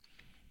clam.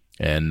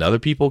 And other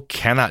people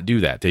cannot do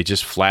that. They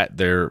just flat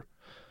their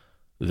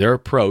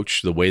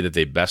approach, the way that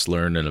they best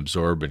learn and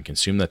absorb and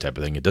consume that type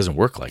of thing. It doesn't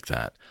work like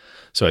that.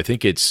 So I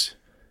think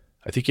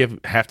you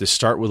have to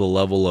start with a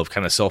level of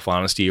kind of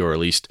self-honesty, or at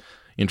least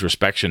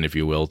introspection, if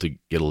you will, to get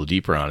a little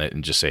deeper on it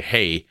and just say,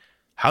 hey,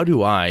 how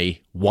do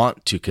I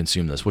want to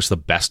consume this? What's the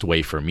best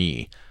way for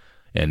me?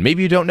 And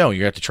maybe you don't know.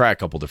 You have to try a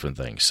couple different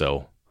things.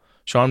 So,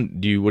 Sean,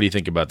 what do you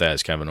think about that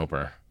as kind of an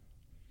opener?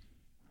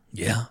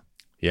 Yeah.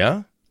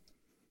 Yeah?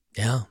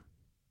 Yeah.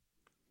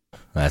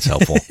 That's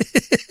helpful.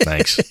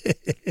 Thanks.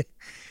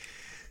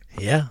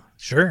 Yeah,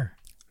 sure.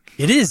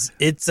 It is.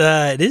 It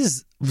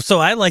is. So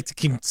I like to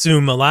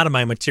consume a lot of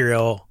my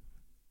material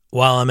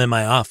while I'm in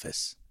my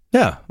office.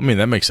 Yeah. I mean,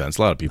 that makes sense.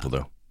 A lot of people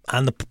do.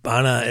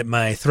 At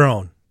my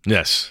throne.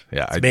 Yes.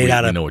 Yeah. We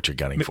know what you're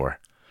gunning for.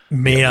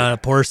 Made out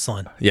of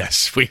porcelain.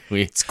 Yes.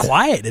 It's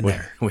quiet in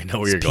there. We know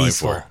what you're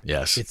peaceful. Going for.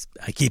 Yes.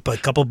 I keep a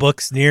couple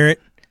books near it.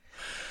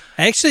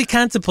 I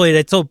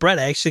told Brett,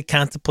 I actually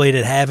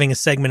contemplated having a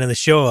segment of the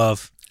show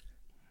of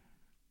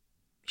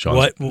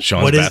Sean's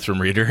bathroom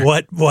reader.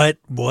 What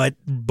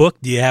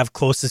book do you have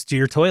closest to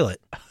your toilet?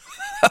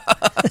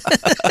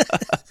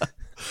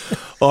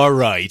 All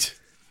right.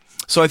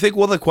 So I think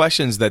one of the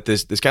questions that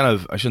this kind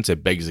of, I shouldn't say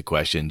begs the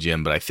question,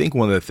 Jim, but I think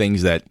one of the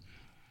things that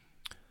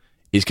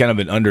is kind of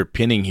an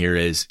underpinning here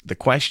is the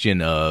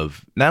question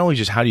of not only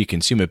just how do you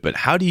consume it, but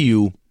how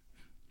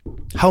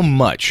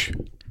much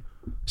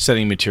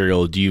setting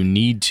material do you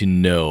need to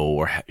know,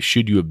 or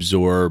should you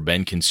absorb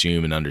and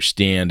consume and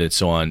understand and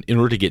so on in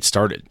order to get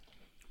started?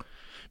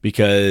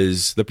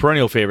 Because the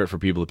perennial favorite for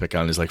people to pick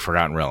on is like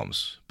Forgotten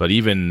Realms. But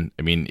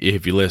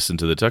if you listen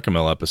to the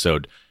Tuckamel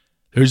episode,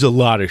 there's a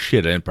lot of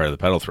shit at Empire of the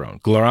Petal Throne.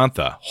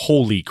 Glorantha,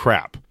 holy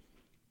crap.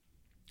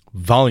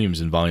 Volumes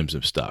and volumes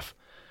of stuff.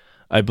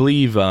 I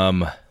believe I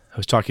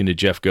was talking to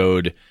Jeff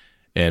Goad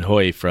and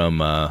Hoy from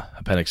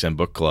Appendix M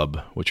Book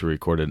Club, which I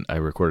recorded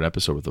an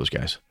episode with those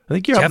guys. I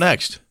think you're up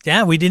next.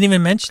 Yeah, we didn't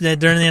even mention that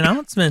during the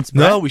announcements.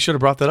 Brett. No, we should have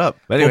brought that up.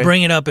 Anyway, we'll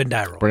bring it up in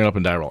die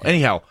roll.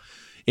 Anyhow,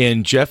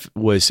 and Jeff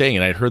was saying,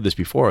 and I'd heard this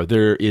before,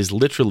 there is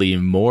literally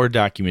more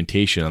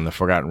documentation on the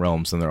Forgotten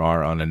Realms than there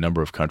are on a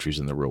number of countries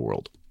in the real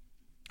world.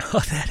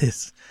 Oh,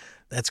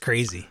 that's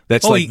crazy.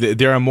 That's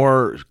there are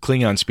more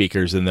Klingon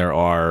speakers than there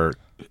are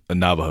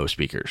Navajo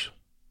speakers.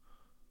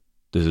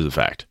 This is a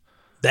fact.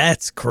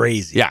 That's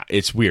crazy. Yeah,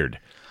 it's weird.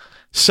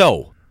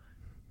 So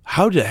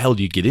how the hell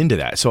do you get into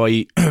that? So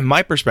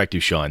my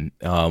perspective, Sean,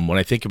 when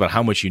I think about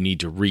how much you need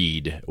to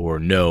read or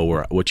know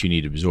or what you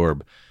need to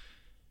absorb,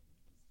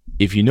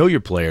 if you know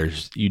your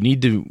players, you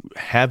need to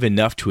have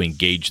enough to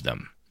engage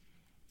them.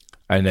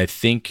 And I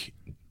think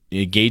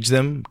engage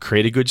them,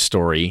 create a good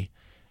story,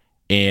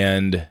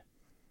 and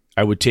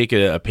I would take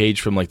a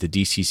page from like the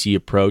DCC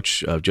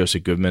approach of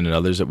Joseph Goodman and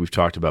others that we've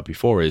talked about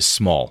before is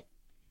small,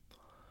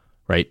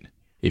 right?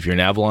 If you're in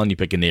Avalon, you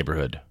pick a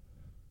neighborhood,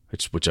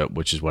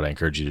 which is what I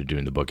encourage you to do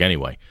in the book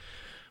anyway.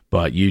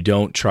 But you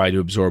don't try to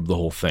absorb the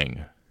whole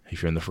thing.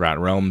 If you're in the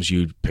Forgotten Realms,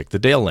 you pick the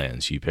Dale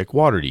Lands, you pick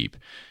Waterdeep,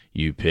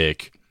 you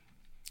pick,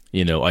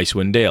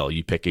 Icewind Dale,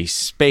 you pick a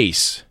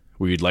space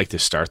where you'd like to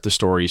start the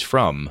stories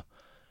from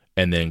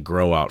and then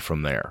grow out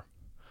from there.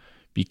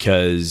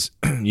 Because,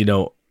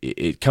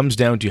 it comes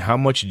down to how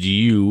much do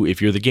you,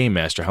 if you're the game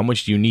master, how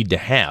much do you need to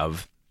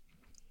have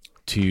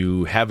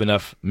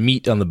enough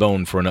meat on the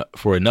bone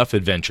for enough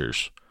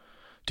adventures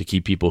to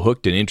keep people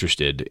hooked and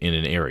interested in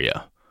an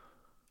area,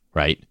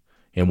 right?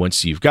 And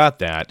once you've got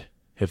that,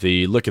 if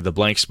they look at the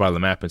blank spot on the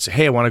map and say,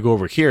 hey, I want to go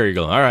over here, you're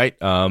going, all right,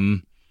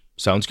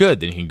 sounds good.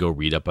 Then you can go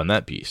read up on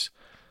that piece.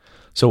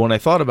 So when I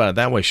thought about it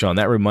that way, Sean,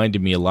 that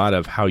reminded me a lot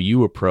of how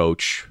you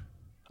approach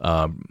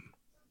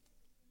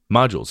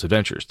modules,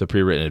 adventures, the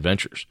pre-written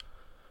adventures.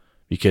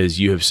 Because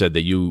you have said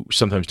that you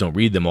sometimes don't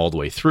read them all the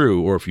way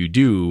through, or if you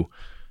do,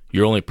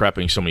 you're only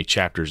prepping so many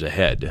chapters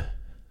ahead.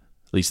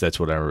 At least that's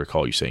what I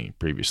recall you saying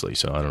previously,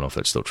 so I don't know if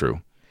that's still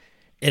true.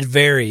 It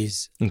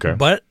varies. Okay.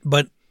 But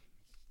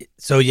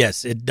so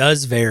yes, it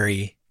does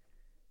vary.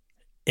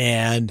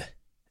 And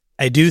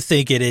I do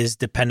think it is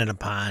dependent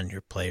upon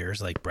your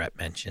players, like Brett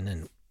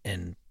mentioned,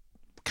 and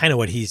kind of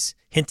what he's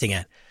hinting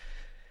at.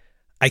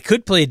 I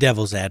could play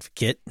devil's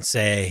advocate and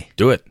say,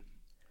 do it.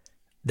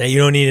 That you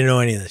don't need to know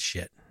any of this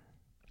shit.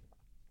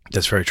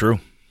 That's very true.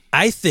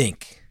 I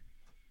think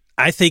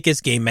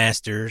as game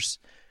masters,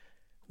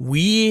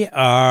 we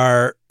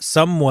are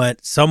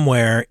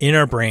somewhere in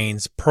our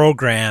brains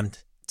programmed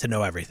to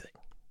know everything.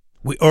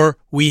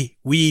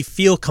 We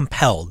feel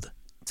compelled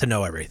to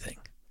know everything.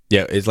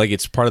 Yeah, it's like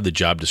it's part of the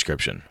job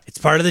description. It's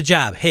part of the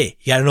job. Hey,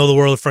 you got to know the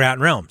world of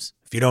Forgotten Realms.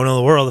 If you don't know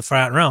the world of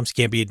Forgotten Realms,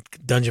 you can't be a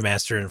dungeon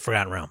master in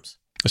Forgotten Realms.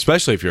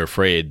 Especially if you're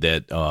afraid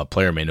that a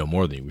player may know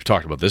more than you. We've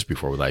talked about this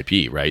before with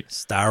IP, right?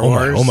 Star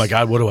Wars. Oh my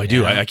God, what do I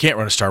do? Yeah. I can't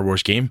run a Star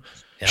Wars game.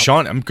 Yep.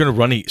 Sean, I'm going to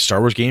run a Star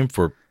Wars game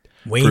for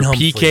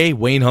PK,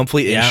 Wayne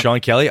Humphrey, and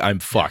Sean Kelly. I'm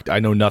fucked. I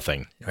know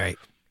nothing. Right.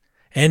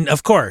 And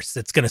of course,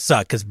 it's going to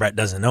suck because Brett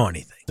doesn't know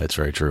anything. That's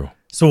very true.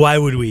 So why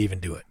would we even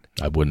do it?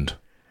 I wouldn't.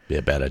 Be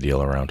a bad idea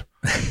all around.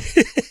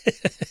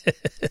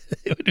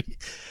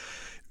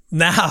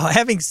 Now,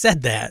 having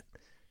said that,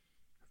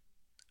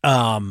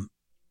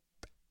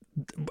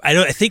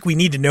 I think we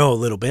need to know a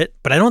little bit,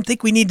 but I don't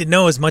think we need to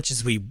know as much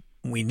as we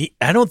need.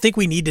 I don't think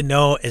we need to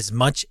know as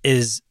much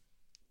as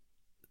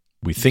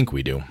we think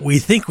we do. We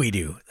think we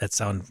do. That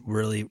sounds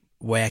really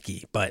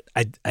wacky, but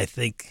I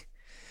think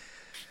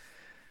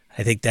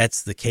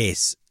that's the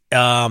case.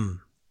 So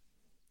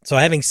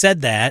having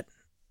said that,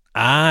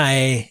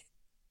 I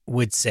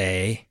would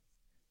say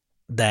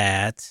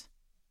that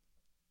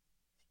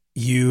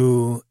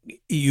you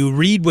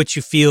read what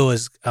you feel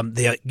is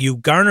you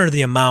garner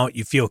the amount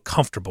you feel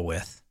comfortable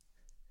with,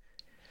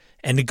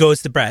 and it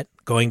goes to Brett.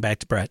 Going back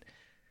to Brett,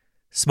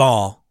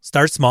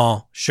 start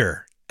small,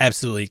 sure,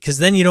 absolutely, because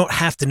then you don't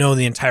have to know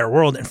the entire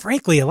world, and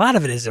frankly, a lot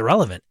of it is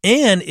irrelevant.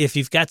 And if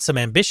you've got some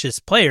ambitious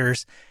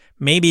players,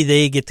 maybe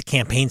they get the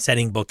campaign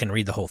setting book and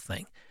read the whole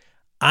thing.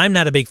 I'm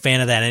not a big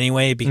fan of that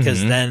anyway,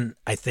 because then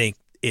I think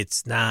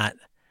it's not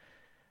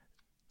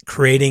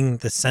creating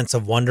the sense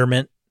of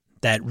wonderment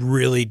that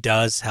really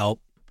does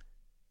help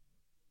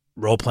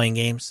role-playing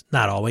games.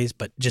 Not always,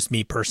 but just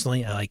me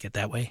personally, I like it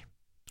that way.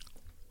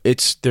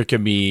 There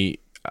can be,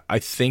 I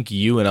think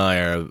you and I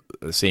are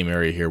the same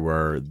area here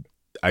where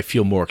I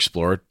feel more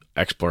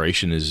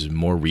exploration is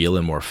more real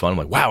and more fun. I'm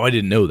like, wow, I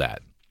didn't know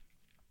that,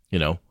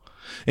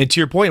 And to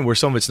your point, where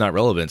some of it's not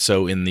relevant.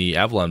 So in the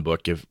Avalon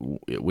book,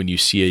 when you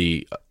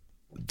see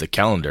the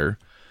calendar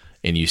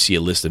and you see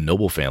a list of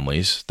noble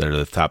families that are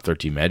the top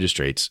 13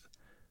 magistrates,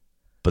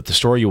 but the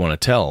story you want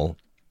to tell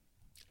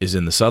is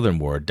in the Southern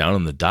Ward, down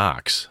in the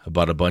docks,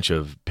 about a bunch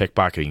of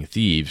pickpocketing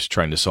thieves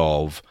trying to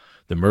solve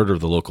the murder of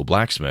the local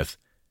blacksmith,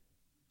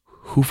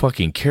 who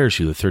fucking cares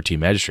who the 13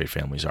 magistrate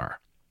families are?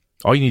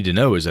 All you need to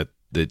know is that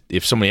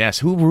if somebody asks,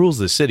 who rules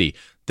the city?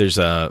 There's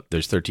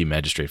 13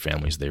 magistrate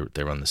families.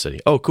 They run the city.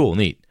 Oh, cool,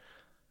 neat.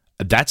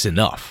 That's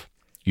enough.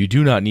 You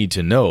do not need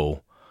to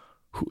know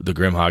who the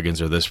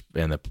Grimhagens are this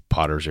and the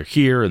Potters are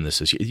here and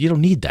this is. You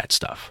don't need that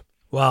stuff.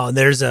 Well,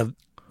 there is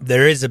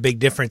a big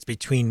difference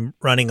between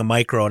running a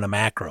micro and a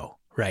macro,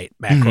 right?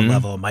 Macro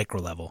level and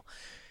micro level.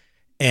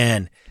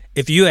 And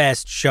if you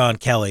asked Sean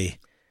Kelly,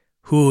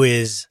 who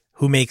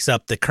makes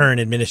up the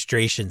current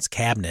administration's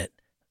cabinet,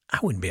 I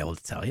wouldn't be able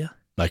to tell you.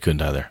 I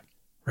couldn't either.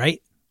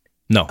 Right?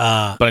 No,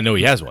 but I know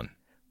he has one.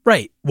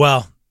 Right.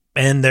 Well,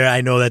 and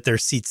I know that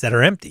there's seats that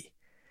are empty.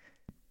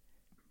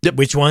 Yep.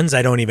 Which ones?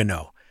 I don't even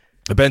know.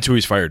 Bentu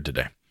is fired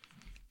today.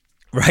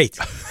 Right.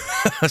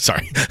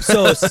 Sorry.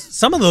 So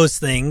some of those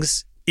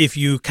things, if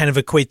you kind of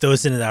equate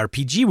those into the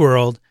RPG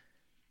world,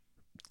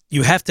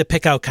 you have to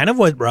pick out kind of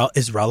what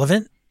is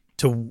relevant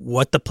to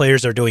what the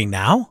players are doing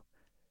now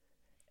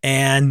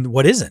and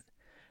what isn't.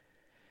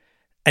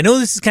 I know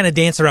this is kind of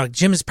dancing around.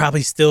 Jim is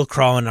probably still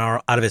crawling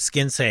out of his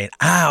skin saying,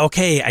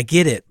 okay, I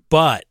get it.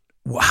 But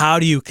how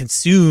do you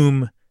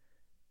consume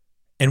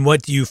and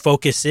what do you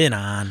focus in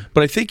on?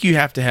 But I think you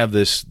have to have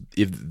this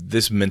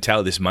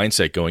mentality, this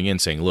mindset going in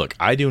saying, look,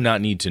 I do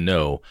not need to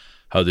know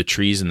how the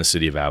trees in the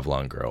city of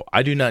Avalon grow.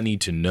 I do not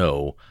need to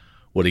know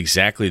what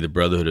exactly the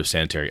Brotherhood of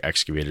Sanitary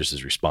Excavators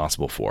is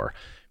responsible for,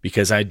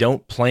 because I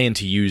don't plan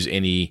to use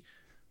any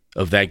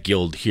of that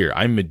guild here.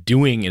 I'm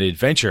doing an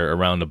adventure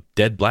around a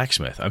dead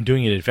blacksmith. I'm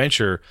doing an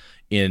adventure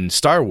in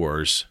Star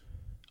Wars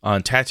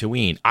on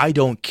Tatooine. I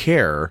don't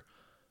care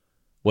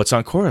what's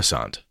on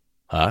Coruscant.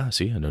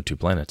 See, I know 2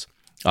 planets.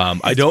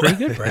 I don't.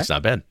 Good, it's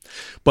not bad,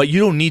 but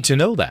you don't need to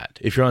know that.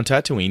 If you're on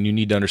Tatooine, you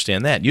need to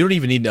understand that. You don't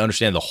even need to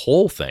understand the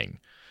whole thing.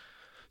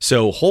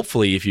 So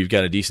hopefully, if you've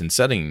got a decent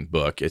setting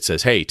book, it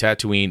says, "Hey,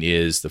 Tatooine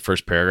is the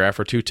first paragraph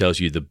or 2 tells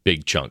you the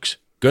big chunks."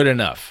 Good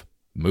enough.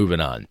 Moving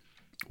on.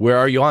 Where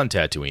are you on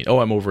Tatooine? Oh,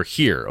 I'm over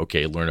here.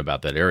 Okay, learn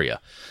about that area.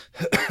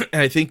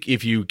 And I think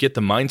if you get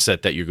the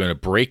mindset that you're going to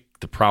break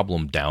the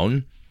problem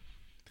down,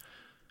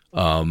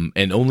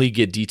 and only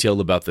get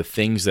detailed about the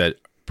things that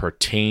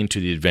pertain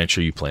to the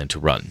adventure you plan to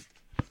run.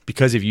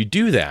 Because if you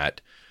do that,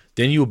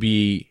 then you'll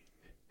be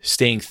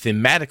staying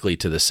thematically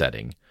to the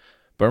setting.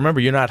 But remember,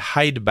 you're not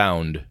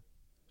hidebound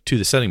to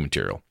the setting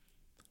material.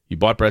 You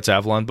bought Brett's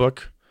Avalon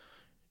book,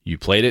 you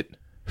played it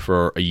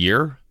for a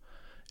year,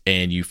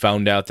 and you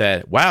found out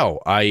that, wow,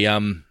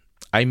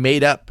 I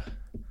made up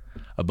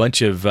a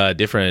bunch of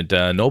different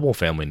noble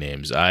family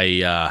names.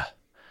 I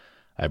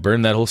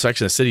burned that whole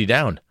section of the city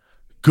down.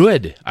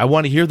 Good. I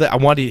want to hear that. I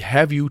want to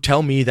have you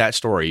tell me that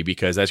story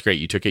because that's great.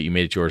 You took it. You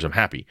made it yours. I'm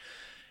happy.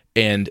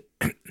 And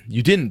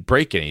you didn't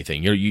break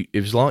anything.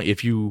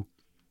 If you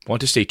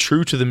want to stay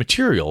true to the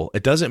material,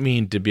 it doesn't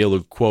mean to be able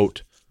to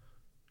quote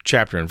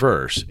chapter and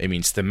verse. It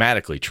means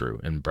thematically true,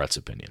 in Brett's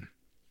opinion.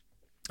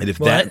 And if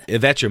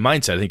that's your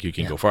mindset, I think you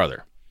can go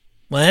farther.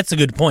 Well, that's a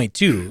good point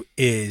too.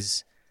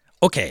 Is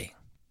okay.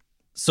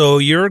 So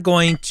you're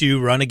going to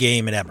run a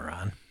game at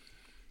Eberron.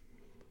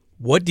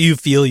 What do you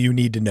feel you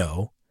need to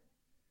know?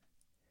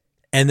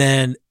 And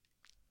then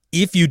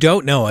if you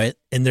don't know it,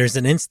 and there's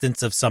an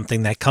instance of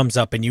something that comes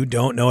up and you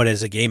don't know it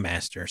as a game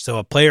master, so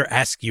a player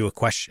asks you a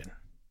question.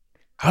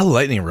 How do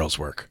lightning rails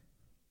work?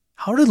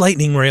 How do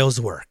lightning rails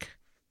work?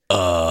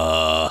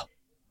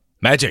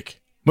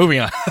 Magic. Moving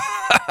on.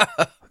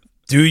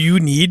 Do you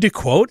need to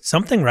quote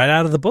something right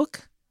out of the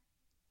book?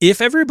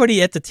 If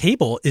everybody at the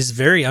table is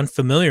very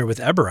unfamiliar with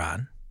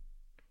Eberron,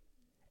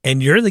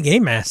 and you're the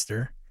game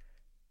master,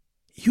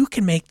 you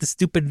can make the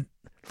stupid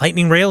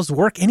lightning rails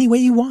work any way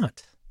you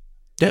want.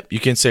 Yep. You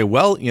can say,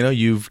 well,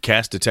 you've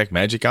cast Detect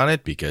Magic on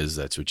it because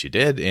that's what you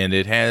did. And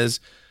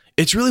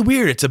it's really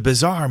weird. It's a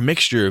bizarre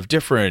mixture of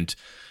different,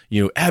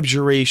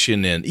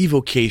 abjuration and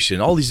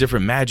evocation, all these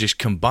different magics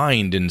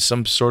combined in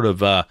some sort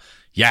of,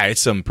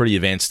 it's some pretty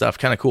advanced stuff.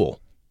 Kind of cool.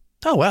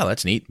 Oh, wow.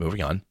 That's neat.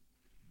 Moving on.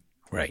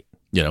 Right.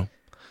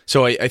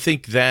 So I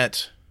think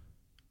that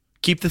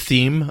keep the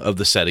theme of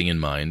the setting in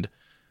mind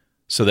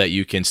so that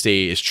you can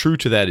stay as true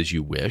to that as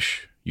you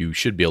wish. You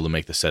should be able to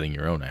make the setting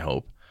your own, I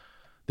hope,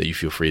 that you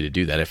feel free to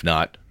do that. If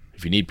not,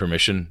 if you need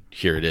permission,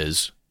 here it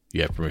is.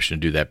 You have permission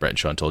to do that. Brett and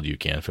Sean told you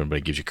can. If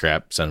anybody gives you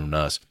crap, send them to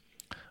us.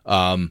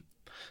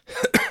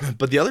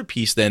 But the other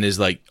piece then is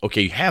like,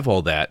 okay, you have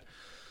all that.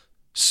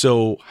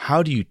 So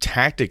how do you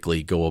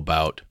tactically go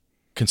about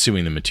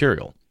consuming the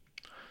material?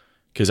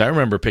 Because I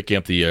remember picking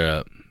up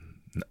the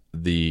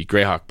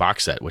Greyhawk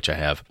box set, which I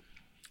have,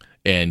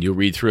 and you'll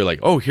read through like,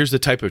 oh, here's the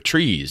type of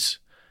trees.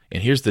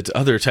 And here's the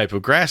other type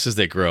of grasses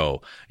that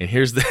grow. And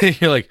here's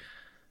you're like,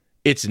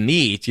 it's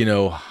neat,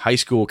 high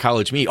school,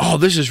 college me. Oh,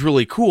 this is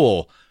really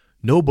cool.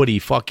 Nobody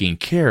fucking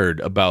cared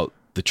about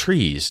the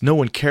trees. No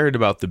one cared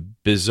about the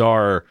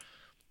bizarre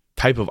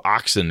type of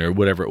oxen or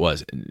whatever it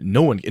was.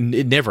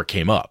 It never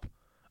came up.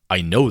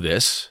 I know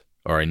this,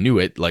 or I knew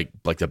it like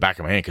the back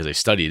of my hand because I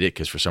studied it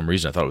because for some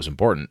reason I thought it was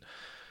important.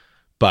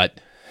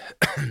 But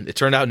it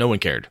turned out no one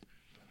cared.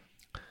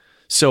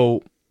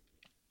 So,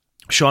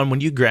 Sean,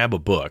 when you grab a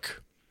book,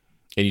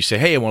 and you say,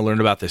 hey, I want to learn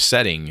about this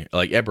setting,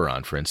 like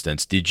Eberron, for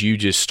instance, did you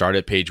just start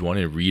at page 1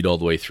 and read all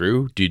the way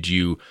through? Did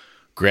you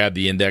grab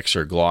the index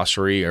or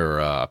glossary or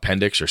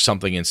appendix or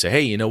something and say,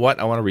 hey, you know what?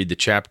 I want to read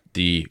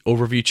the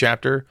overview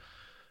chapter.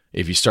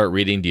 If you start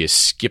reading, do you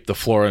skip the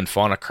flora and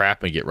fauna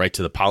crap and get right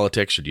to the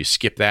politics, or do you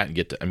skip that and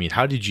get to,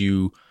 how did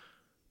you,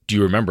 do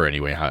you remember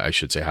anyway,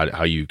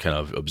 how you kind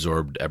of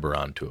absorbed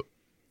Eberron to it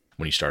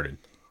when you started?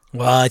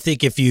 Well, I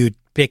think if you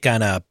pick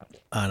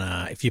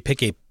if you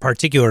pick a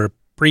particular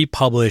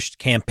pre-published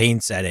campaign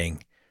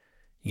setting,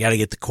 you got to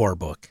get the core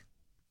book,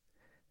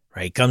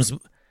 right?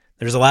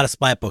 There's a lot of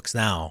splat books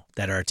now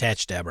that are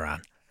attached to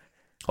Eberron.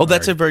 Oh,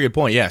 that's a very good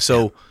point. Yeah.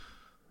 So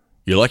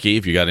You're lucky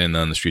if you got in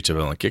on the Streets of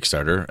Violence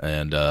Kickstarter,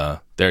 and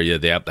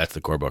that's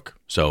the core book.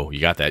 So you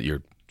got that.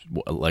 You're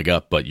a leg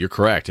up, but you're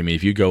correct. I mean,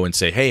 if you go and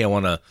say, hey, I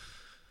want to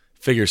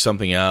figure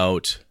something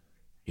out,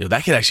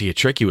 that could actually get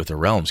tricky with the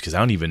Realms, because I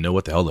don't even know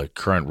what the hell the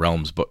current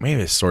Realms book,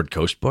 maybe a Sword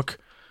Coast book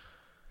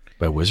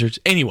by Wizards.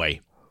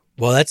 Anyway.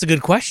 Well, that's a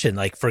good question.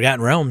 Like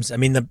Forgotten Realms. I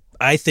mean,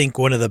 I think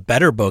one of the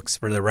better books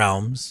for the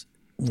Realms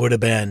would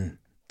have been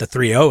the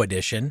 3.0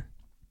 edition,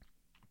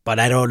 but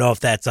I don't know if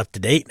that's up to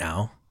date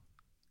now.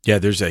 Yeah,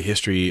 there's a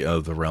history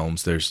of the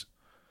Realms.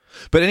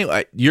 But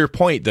anyway, your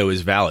point though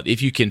is valid.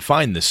 If you can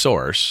find the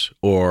source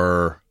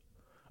or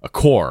a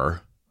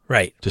core,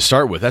 right, to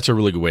start with, that's a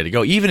really good way to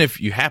go. Even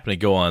if you happen to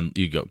go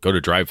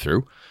to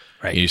drive-through,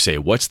 right, and you say,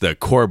 "What's the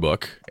core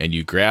book?" and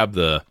you grab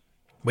the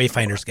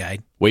Wayfinder's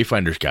Guide,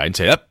 and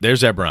say, "Up,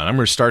 there's Eberron. I'm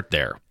going to start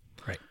there."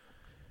 Right,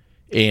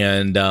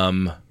 and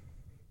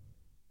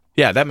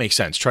yeah, that makes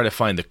sense. Try to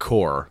find the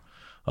core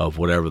of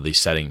whatever the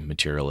setting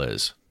material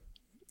is.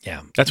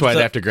 Yeah, that's why I'd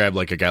have to grab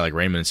like a guy like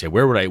Raymond and say,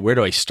 where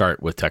do I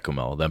start with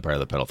Tecumseh, the Empire of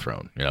the Petal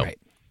Throne? Right.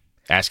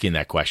 Asking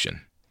that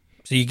question.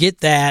 So you get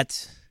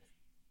that,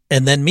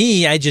 and then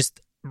I just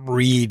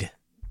read,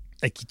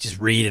 just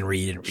read and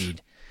read and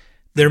read.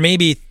 There may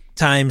be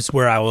times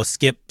where I will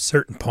skip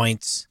certain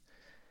points.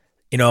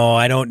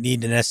 I don't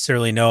need to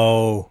necessarily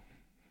know.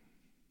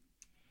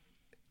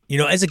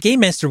 As a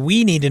game master,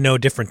 we need to know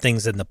different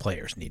things than the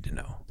players need to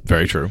know.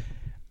 Very true.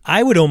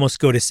 I would almost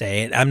go to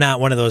say, I'm not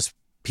one of those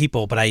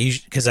people, but I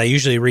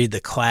usually read the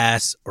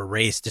class or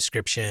race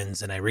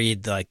descriptions, and I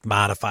read the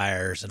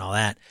modifiers and all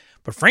that.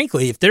 But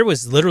frankly, if there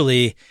was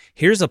literally,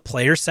 here's a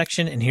player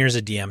section and here's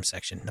a DM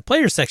section. The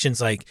player section's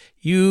like,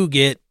 you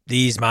get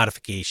these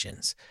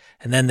modifications.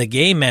 And then the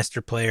game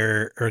master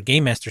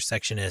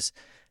section is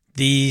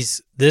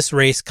this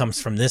race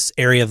comes from this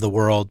area of the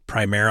world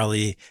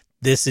primarily.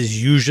 This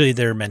is usually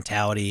their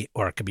mentality,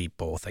 or it could be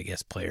both. I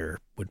guess player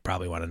would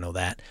probably want to know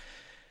that.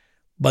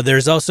 But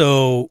there's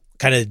also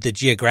kind of the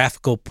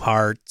geographical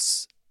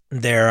parts.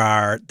 There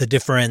are the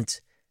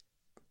different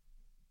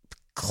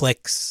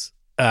cliques,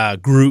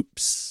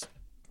 groups,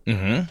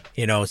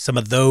 some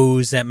of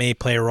those that may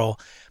play a role.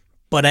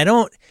 But I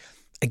don't,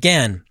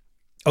 again,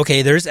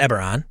 okay, there's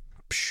Eberron,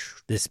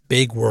 this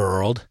big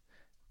world.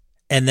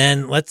 And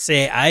then let's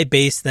say I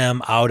base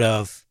them out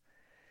of,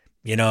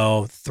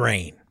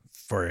 Thrain,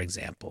 for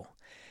example.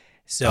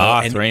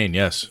 So Thrain,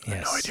 yes. I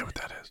have no idea what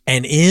that is.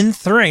 And in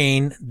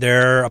Thrain,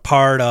 they're a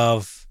part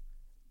of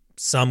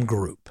some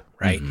group,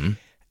 right? Mm-hmm.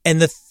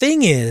 And the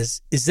thing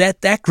is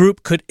that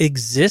group could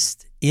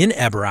exist in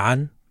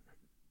Eberron,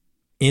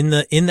 in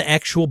the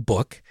actual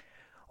book,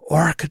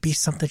 or it could be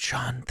something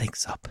Sean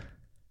thinks up.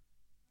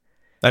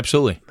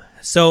 Absolutely.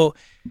 So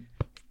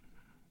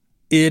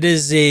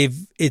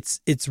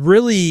it's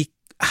really,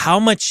 how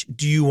much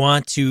do you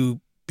want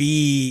to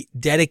be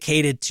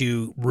dedicated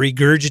to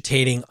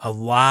regurgitating a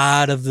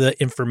lot of the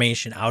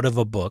information out of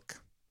a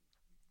book,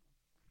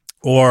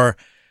 or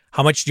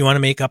how much do you want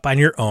to make up on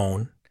your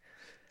own?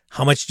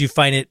 How much do you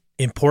find it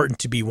important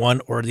to be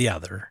one or the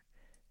other?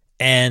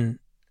 And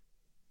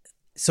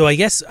so I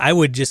guess I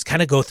would just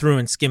kind of go through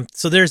and skim.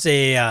 So there's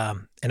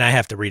and I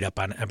have to read up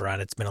on Eberron.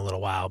 It's been a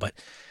little while, but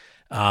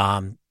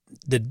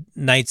the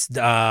Knights,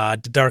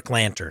 the Dark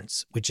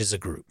Lanterns, which is a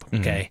group.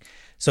 Okay. Mm-hmm.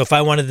 So if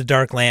I wanted the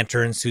Dark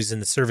Lanterns, who's in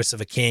the service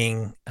of a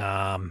king,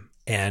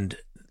 and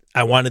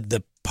I wanted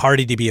the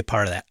party to be a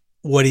part of that,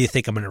 what do you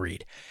think I'm going to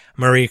read?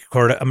 I'm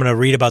going to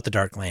read about the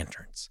Dark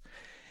Lanterns.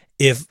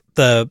 If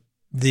I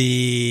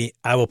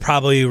will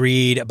probably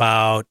read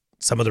about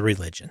some of the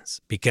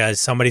religions,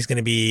 because somebody's going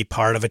to be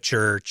part of a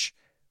church.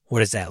 What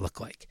does that look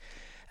like?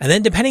 And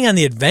then depending on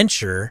the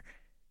adventure,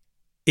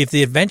 if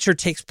the adventure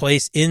takes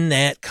place in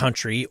that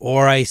country,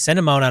 or I send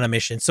them out on a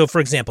mission. So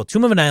for example,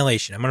 Tomb of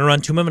Annihilation, I'm going to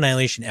run Tomb of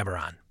Annihilation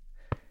Eberron.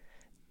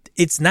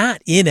 It's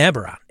not in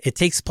Eberron. It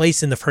takes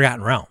place in the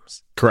Forgotten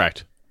Realms.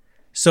 Correct.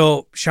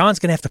 So Sean's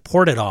going to have to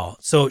port it all.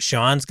 So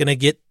Sean's going to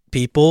get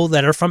people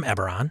that are from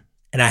Eberron,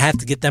 and I have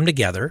to get them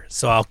together.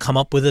 So I'll come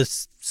up with a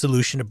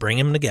solution to bring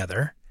them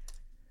together.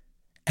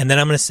 And then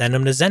I'm going to send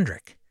them to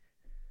Zendrik.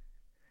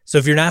 So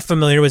if you're not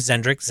familiar with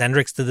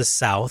Zendrik's to the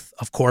south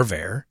of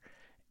Khorvaire,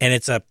 and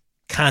it's a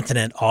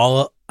continent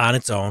all on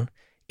its own.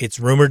 It's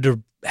rumored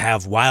to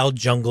have wild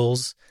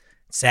jungles,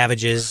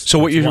 savages. So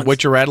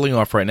what you're rattling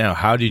off right now,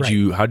 how did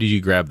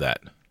you grab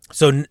that?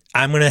 So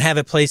I'm going to have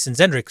it placed in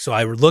Zendrik. So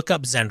I would look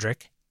up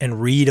Zendrik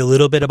and read a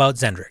little bit about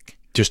Zendrik.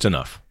 Just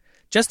enough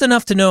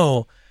to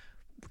know,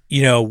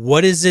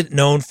 what is it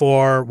known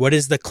for? What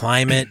is the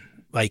climate?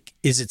 Like,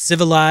 is it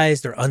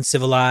civilized or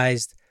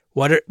uncivilized?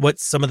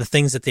 What's some of the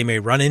things that they may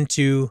run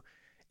into?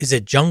 Is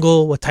it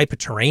jungle? What type of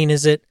terrain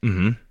is it?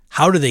 Mm-hmm.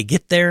 How do they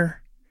get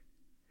there?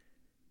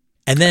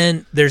 And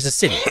then there's a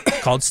city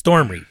called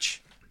Stormreach.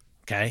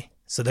 Okay.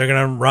 So they're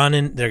going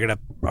to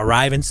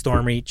arrive in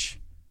Stormreach.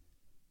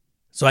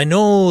 So I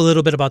know a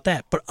little bit about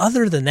that. But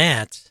other than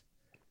that,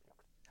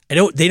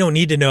 they don't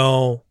need to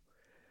know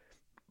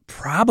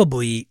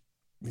probably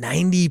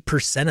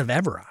 90% of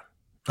Eberron.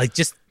 Like,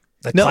 just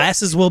the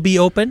classes will be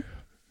open.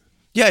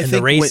 Yeah, I think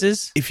the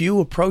races. if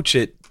you approach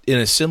it in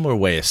a similar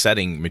way, a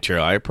setting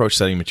material. I approach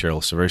setting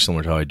material so very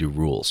similar to how I do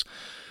rules.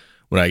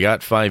 When I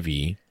got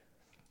 5e,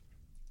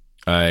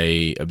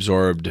 I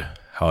absorbed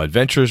how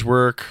adventures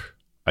work.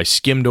 I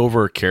skimmed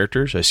over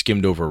characters. I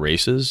skimmed over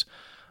races.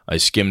 I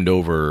skimmed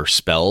over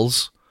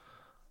spells.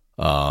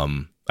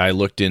 I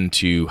looked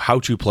into how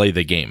to play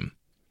the game.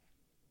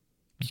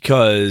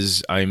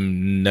 Because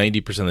I'm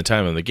 90% of the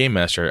time I'm the game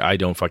master, I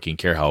don't fucking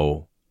care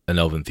how an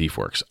Elven Thief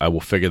works. I will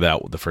figure that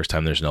out the first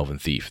time there's an Elven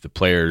Thief. The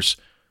players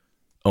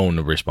own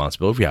the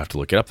responsibility. If we have to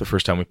look it up the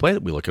first time we play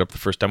it, we look it up the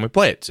first time we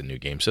play it. It's a new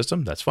game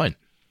system. That's fine.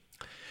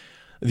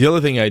 The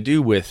other thing I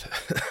do with,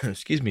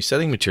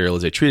 setting material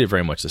is I treat it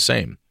very much the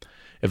same.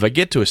 If I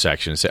get to a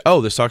section and say,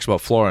 oh, this talks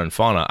about flora and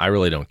fauna, I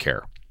really don't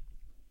care.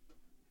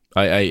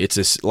 It's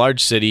a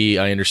large city.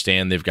 I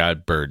understand they've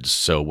got birds,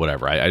 so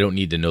whatever. I don't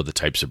need to know the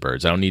types of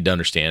birds. I don't need to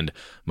understand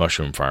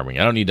mushroom farming.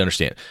 I don't need to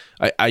understand.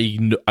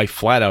 I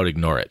flat out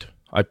ignore it.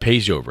 I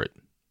page over it.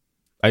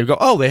 I go,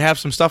 oh, they have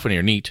some stuff in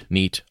here.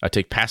 Neat. I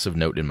take passive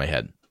note in my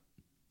head.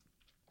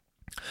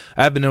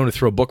 I have been known to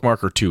throw a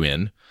bookmark or two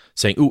in,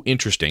 saying, ooh,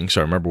 interesting, so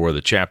I remember where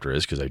the chapter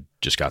is, because I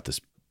just got this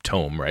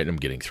tome, right, and I'm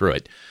getting through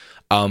it.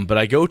 But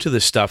I go to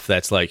the stuff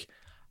that's like,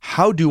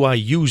 how do I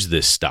use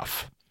this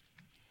stuff?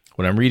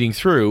 When I'm reading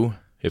through,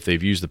 if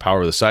they've used the power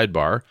of the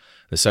sidebar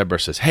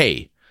says,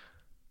 hey,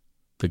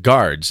 the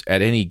guards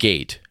at any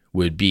gate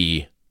would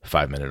be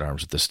 5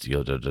 men-at-arms with this.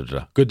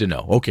 Good to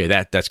know. Okay,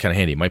 that's kind of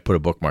handy. Might put a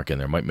bookmark in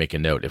there. Might make a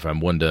note. If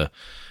I'm one to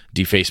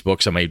deface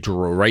books, I might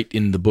write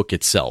in the book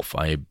itself.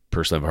 I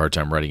personally have a hard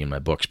time writing in my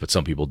books, but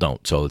some people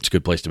don't. So it's a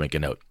good place to make a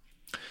note.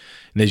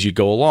 And as you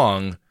go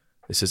along,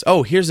 it says,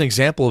 oh, here's an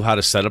example of how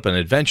to set up an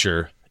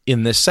adventure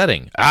in this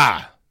setting.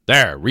 Ah,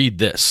 there, read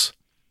this.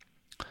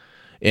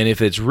 And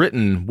if it's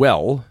written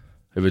well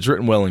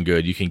and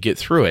good, you can get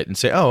through it and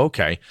say, oh,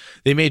 okay.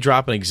 They may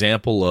drop an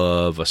example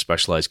of a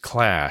specialized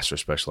class or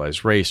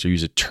specialized race, or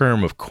use a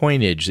term of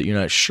coinage that you're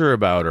not sure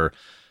about, or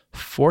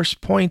force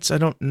points. I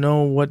don't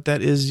know what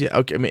that is yet.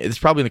 Okay, I mean, it's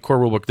probably in the core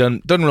rulebook.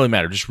 Doesn't really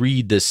matter. Just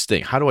read this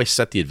thing. How do I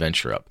set the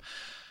adventure up?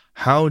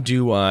 How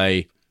do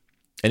I,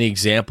 any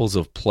examples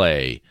of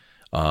play?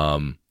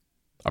 A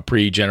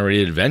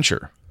pre-generated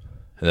adventure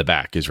in the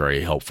back is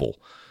very helpful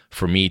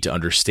for me to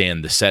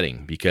understand the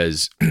setting,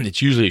 because it's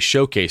usually a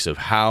showcase of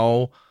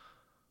how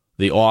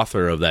the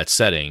author of that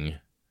setting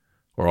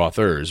or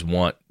authors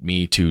want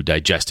me to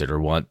digest it, or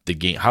want the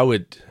game, how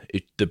a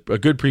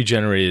good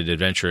pre-generated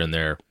adventure in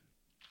there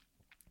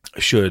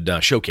should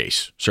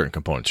showcase certain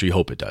components, or you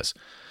hope it does.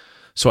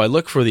 So I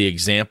look for the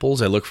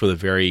examples. I look for the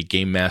very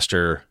game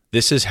master,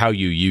 this is how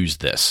you use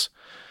this.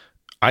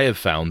 I have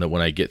found that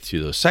when I get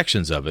through those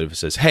sections of it, if it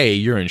says, hey,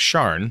 you're in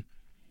Sharn,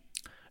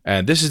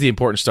 and this is the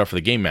important stuff for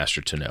the game master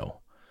to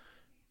know.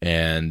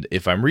 And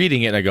if I'm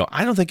reading it and I go,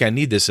 I don't think I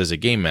need this as a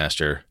game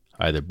master,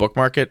 I either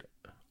bookmark it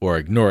or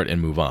ignore it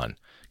and move on.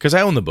 Because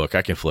I own the book,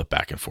 I can flip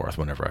back and forth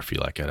whenever I feel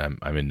like it.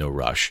 I'm in no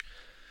rush.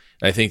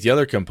 And I think the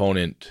other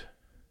component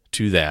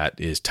to that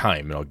is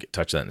time, and I'll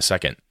touch that in a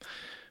second.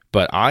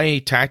 But I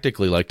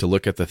tactically like to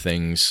look at the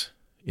things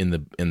in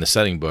the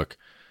setting book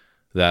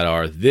that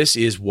are, this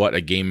is what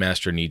a game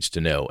master needs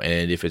to know.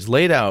 And if it's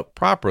laid out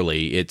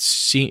properly, it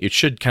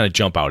should kind of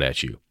jump out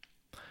at you.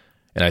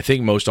 And I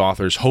think most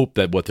authors hope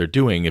that what they're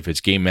doing, if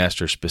it's game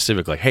master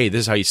specific, like, hey,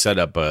 this is how you set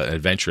up an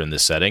adventure in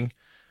this setting,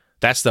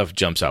 that stuff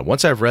jumps out.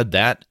 Once I've read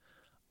that,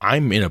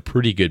 I'm in a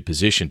pretty good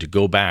position to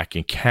go back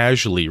and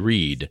casually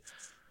read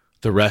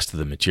the rest of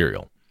the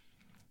material.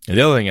 And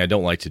the other thing I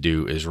don't like to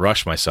do is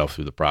rush myself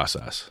through the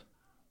process.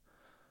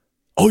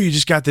 Oh, you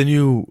just got the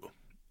new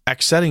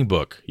X setting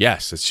book.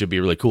 Yes, it should be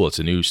really cool. It's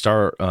a new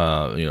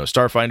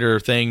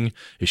Starfinder thing.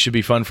 It should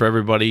be fun for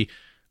everybody.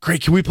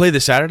 Great. Can we play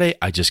this Saturday?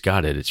 I just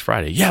got it. It's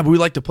Friday. Yeah, but we'd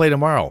like to play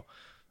tomorrow.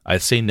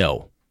 I'd say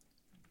no.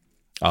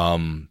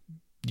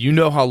 You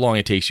know how long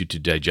it takes you to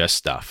digest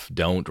stuff.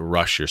 Don't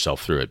rush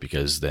yourself through it,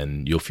 because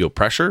then you'll feel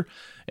pressure,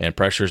 and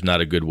pressure is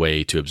not a good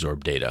way to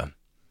absorb data.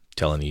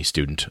 Tell any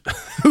student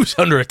who's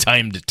under a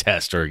timed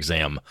test or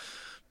exam.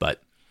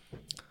 But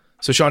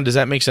so, Sean, does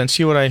that make sense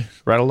to you, what I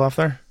rattled off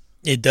there?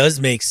 It does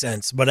make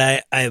sense, but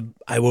I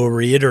will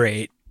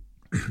reiterate,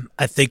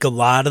 I think a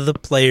lot of the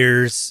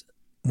players,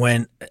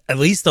 at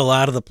least a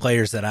lot of the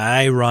players that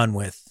I run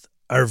with,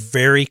 are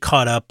very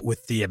caught up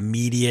with the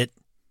immediate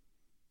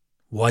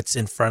what's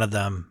in front of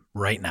them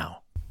right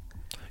now.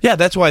 Yeah,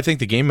 that's why I think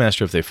the game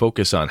master, if they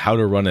focus on how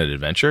to run an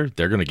adventure,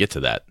 they're going to get to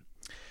that.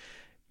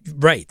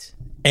 Right.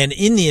 And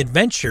in the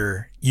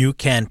adventure, you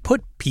can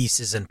put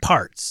pieces and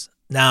parts.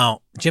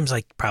 Now, Jim's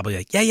probably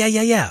like,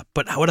 yeah.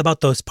 But what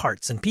about those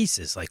parts and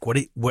pieces? Like,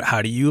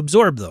 how do you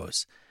absorb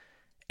those?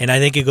 And I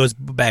think it goes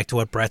back to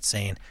what Brett's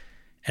saying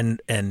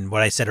and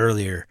what I said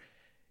earlier.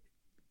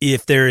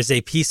 If there is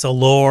a piece of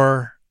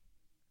lore,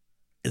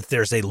 if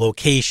there's a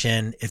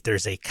location, if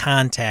there's a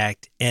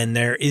contact, and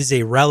there is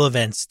a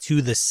relevance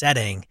to the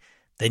setting,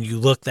 then you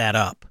look that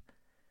up.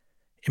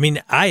 I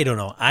mean, I don't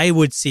know. I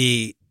would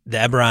see the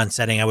Eberron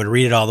setting, I would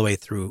read it all the way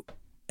through,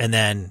 and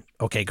then,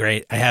 okay,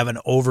 great. I have an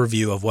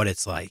overview of what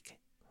it's like.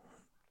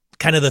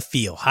 Kind of the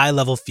feel, high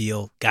level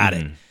feel. Got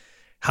it.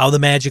 How the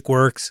magic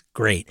works,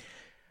 great.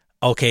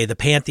 Okay, the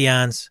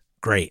pantheons,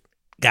 great.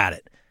 Got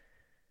it.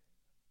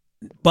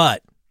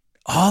 But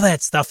all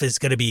that stuff is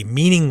going to be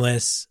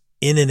meaningless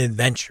in an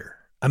adventure.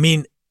 I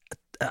mean,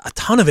 a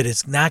ton of it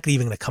is not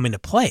even going to come into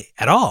play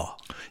at all.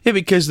 Yeah,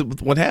 because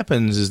what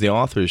happens is the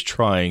author is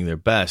trying their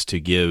best to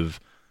give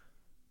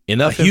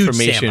enough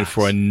information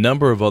for a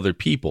number of other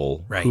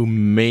people who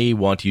may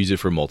want to use it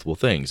for multiple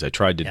things. I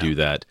tried to do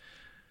that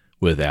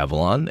with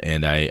Avalon,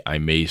 and I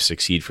may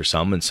succeed for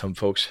some, and some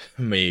folks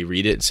may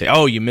read it and say,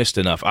 "Oh, you missed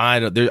enough.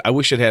 I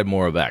wish it had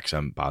more of X."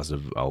 I'm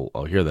positive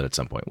I'll hear that at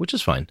some point, which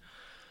is fine.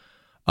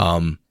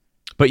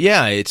 But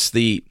yeah, it's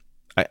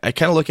I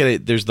kind of look at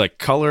it. There's like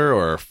color,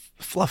 or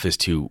fluff is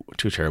too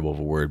terrible of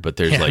a word, but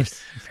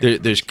there's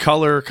there's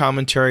color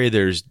commentary.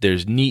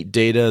 There's neat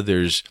data.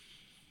 There's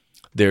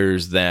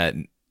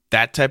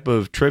that type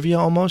of trivia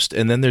almost,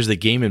 and then there's the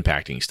game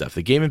impacting stuff.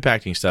 The game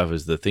impacting stuff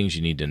is the things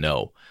you need to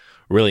know.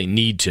 Really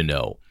need to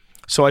know.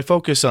 So I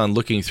focus on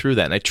looking through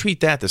that, and I treat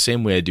that the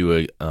same way I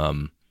do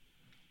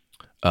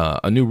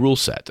a new rule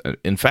set.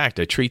 In fact,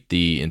 I treat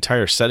the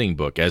entire setting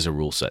book as a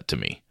rule set to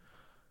me.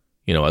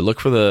 You know, I look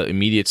for the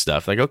immediate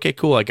stuff, like, okay,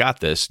 cool, I got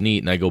this,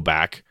 neat, and I go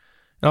back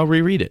and I'll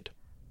reread it.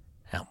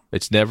 Yeah.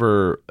 It's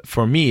never,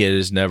 for me, it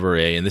is never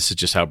and this is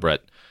just how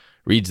Brett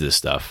reads this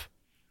stuff.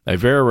 I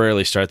very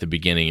rarely start at the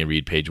beginning and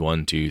read page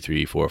 1, 2,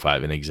 3, 4,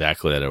 5 in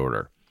exactly that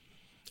order.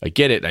 I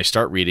get it, and I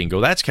start reading, go,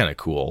 that's kind of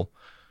cool.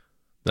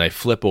 Then I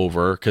flip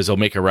over, because they'll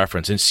make a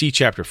reference, and see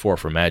chapter 4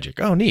 for magic.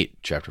 Oh, neat.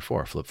 Chapter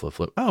 4,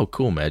 flip. Oh,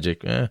 cool,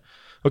 magic.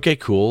 Okay,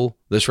 cool.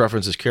 This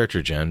references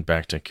character gen,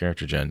 back to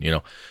character gen, you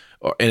know.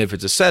 And if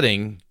it's a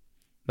setting,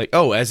 like,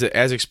 oh, as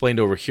explained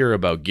over here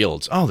about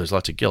guilds. Oh, there's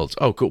lots of guilds.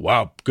 Oh, cool.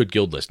 Wow, good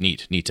guild list.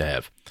 Neat to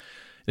have.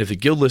 And if the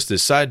guild list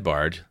is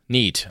sidebarred,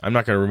 neat. I'm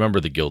not going to remember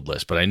the guild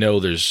list, but I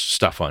know there's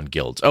stuff on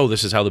guilds. Oh,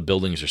 this is how the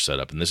buildings are set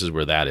up, and this is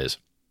where that is.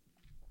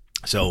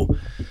 So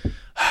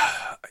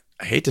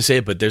I hate to say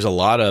it, but there's a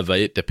lot of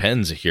it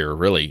depends here,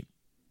 really.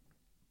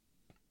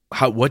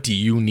 What do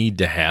you need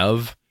to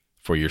have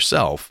for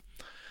yourself?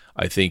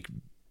 I think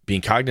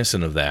being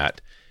cognizant of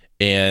that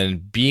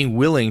and being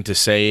willing to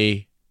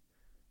say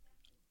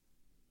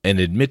and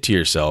admit to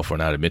yourself, or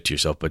not admit to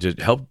yourself, but just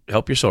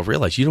help yourself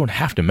realize you don't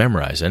have to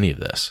memorize any of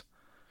this.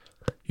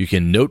 You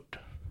can note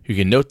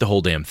the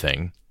whole damn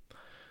thing.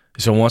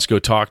 If someone wants to go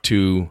talk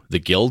to the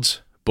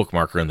guilds,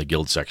 bookmarker in the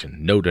guild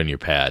section, note on your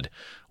pad,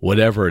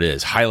 whatever it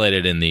is, highlight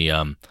it in the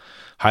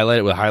highlight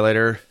it with a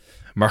highlighter,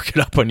 mark it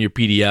up on your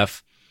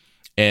PDF,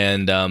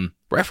 and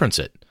reference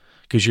it,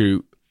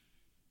 because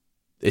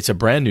it's a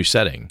brand new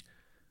setting.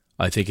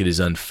 I think it is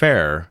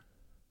unfair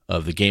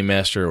of the game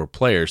master or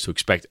players to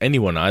expect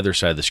anyone on either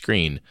side of the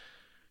screen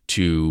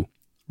to,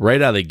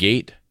 right out of the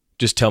gate,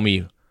 just tell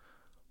me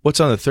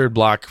what's on the third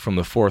block from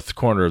the fourth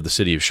corner of the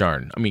city of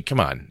Sharn. I mean, come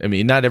on. I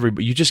mean, not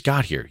everybody. You just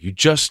got here. You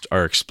just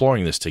are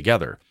exploring this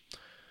together.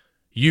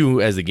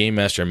 You, as the game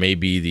master, may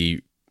be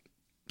the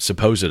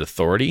supposed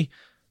authority,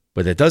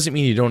 but that doesn't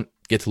mean you don't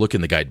get to look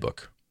in the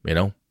guidebook. You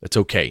know, that's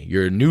okay.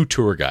 You're a new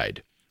tour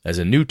guide. As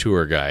a new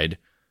tour guide,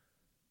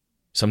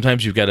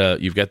 sometimes you've got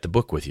the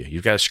book with you.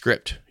 You've got a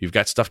script. You've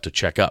got stuff to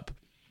check up.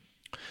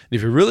 And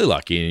if you're really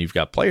lucky and you've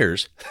got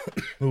players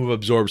who have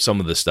absorbed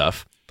some of the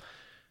stuff,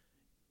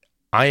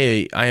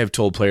 I have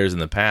told players in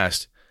the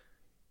past,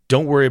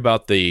 don't worry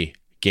about the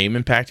game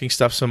impacting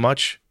stuff so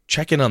much.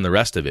 Check in on the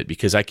rest of it,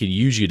 because I can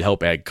use you to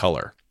help add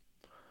color.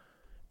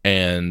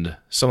 And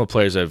some of the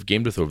players I've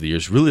gamed with over the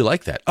years really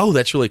like that. Oh,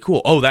 that's really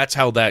cool. Oh, that's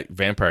how that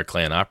vampire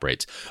clan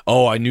operates.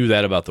 Oh, I knew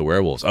that about the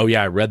werewolves. Oh,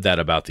 yeah, I read that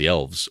about the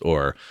elves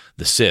or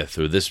the Sith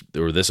or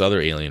this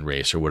other alien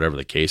race or whatever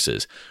the case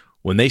is.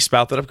 When they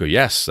spout that up, go,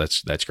 yes,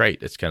 that's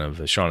great. It's kind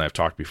of, Sean and I have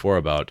talked before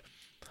about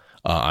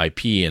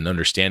IP and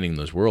understanding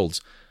those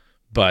worlds.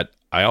 But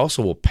I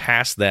also will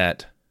pass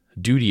that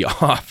duty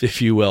off,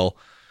 if you will,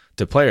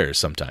 to players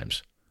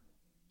sometimes.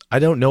 I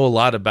don't know a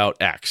lot about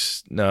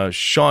X. Now,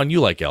 Sean, you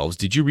like elves.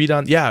 Did you read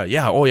on?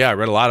 Yeah. Oh, yeah. I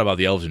read a lot about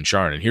the elves in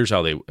Sharn, and here's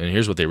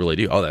what they really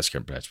do. Oh, that's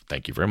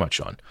thank you very much,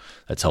 Sean.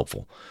 That's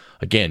helpful.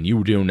 Again,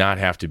 you do not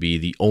have to be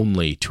the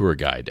only tour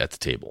guide at the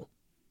table,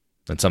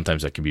 and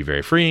sometimes that can be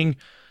very freeing.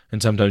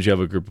 And sometimes you have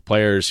a group of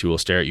players who will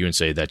stare at you and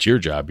say, "That's your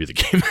job. You're the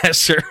game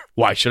master.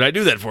 Why should I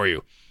do that for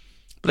you?"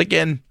 But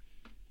again,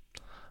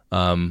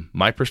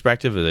 my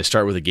perspective is I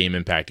start with the game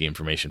impacting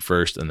information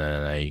first, and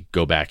then I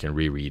go back and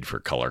reread for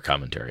color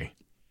commentary.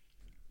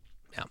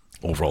 Yeah.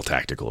 Overall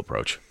tactical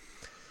approach.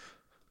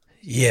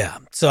 Yeah.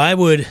 So I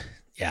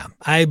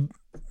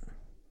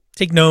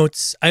take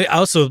notes. I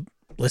also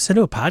listen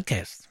to a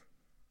podcast.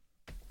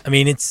 I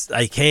mean, it's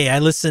like, hey, I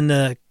listen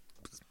to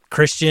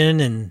Christian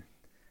and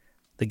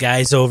the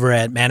guys over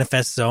at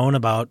Manifest Zone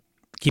about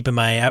keeping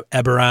my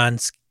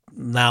Eberron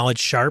knowledge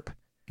sharp.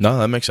 No,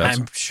 that makes sense.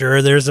 I'm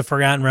sure there's a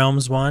Forgotten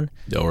Realms one.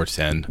 Or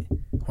 10.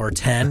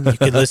 You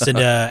could listen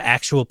to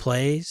actual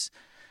plays,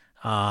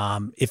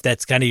 if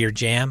that's kind of your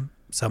jam.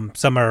 Some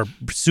are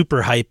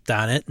super hyped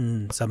on it,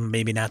 and some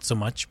maybe not so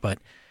much. But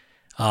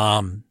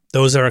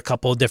those are a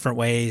couple of different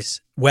ways.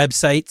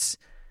 Websites,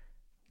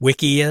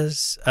 wiki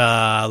is.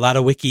 A lot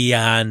of wiki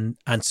on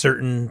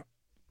certain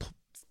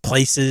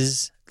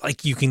places.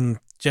 Like you don't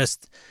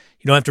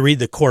have to read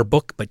the core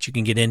book, but you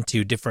can get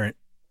into different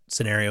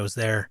scenarios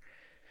there.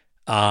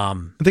 I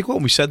think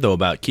what we said, though,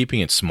 about keeping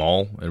it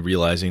small and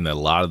realizing that a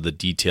lot of the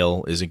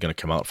detail isn't going to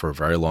come out for a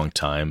very long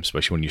time,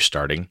 especially when you're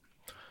starting.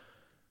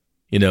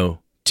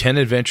 10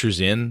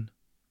 adventures in,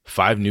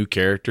 5 new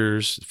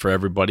characters for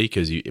everybody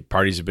because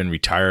parties have been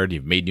retired.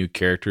 You've made new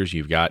characters.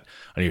 You've got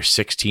on your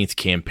 16th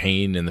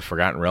campaign in the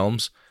Forgotten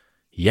Realms.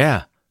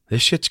 Yeah,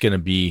 this shit's going to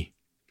be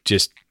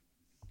just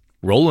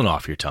rolling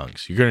off your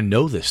tongues. You're going to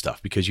know this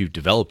stuff because you've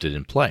developed it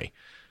in play.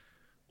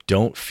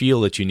 Don't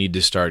feel that you need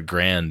to start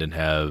grand and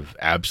have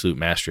absolute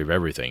mastery of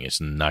everything. It's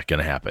not going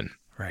to happen.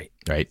 Right.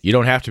 You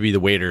don't have to be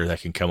the waiter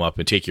that can come up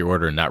and take your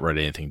order and not write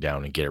anything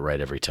down and get it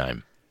right every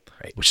time.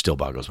 Right. Which still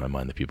boggles my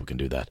mind that people can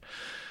do that.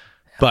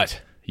 Yeah.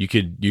 But you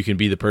can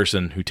be the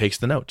person who takes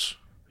the notes.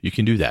 You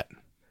can do that.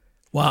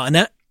 Wow, and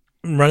that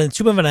I'm running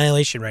Tomb of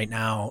Annihilation right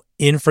now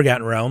in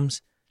Forgotten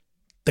Realms.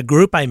 The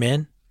group I'm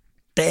in,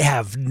 they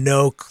have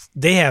no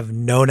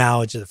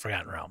knowledge of the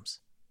Forgotten Realms.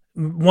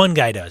 One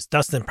guy does.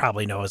 Dustin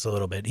probably knows a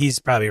little bit. He's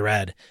probably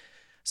read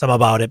some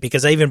about it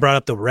because I even brought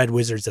up the Red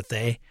Wizards of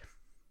Thay.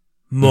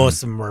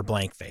 Most of them were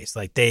blank faced.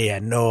 Like they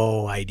had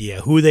no idea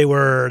who they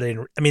were.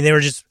 They were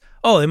just,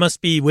 they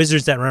must be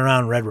wizards that run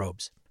around in red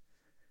robes.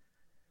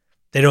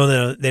 They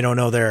don't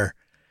know their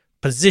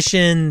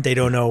position. They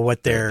don't know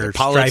what their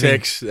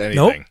politics,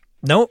 anything.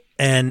 Nope.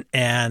 And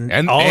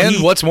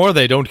what's more,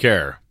 they don't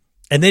care.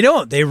 And they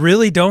don't. They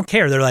really don't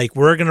care. They're like,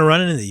 we're going to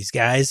run into these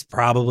guys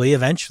probably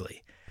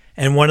eventually.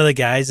 And one of the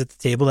guys at the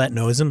table that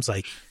knows him's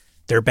like,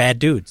 they're bad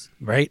dudes,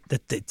 right?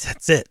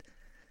 That's it.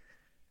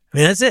 I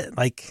mean, that's it.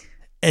 Like,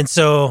 and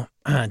so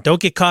don't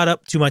get caught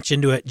up too much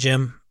into it,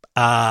 Jim.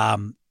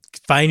 Find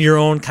your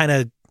own kind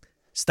of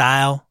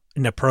style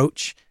and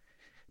approach,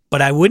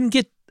 but I wouldn't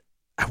get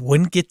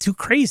too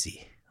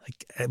crazy.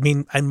 Like, I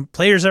mean,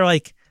 players are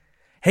like,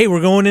 hey,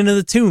 we're going into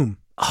the tomb.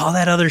 All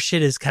that other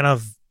shit is kind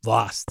of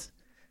lost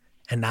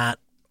and not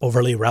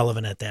overly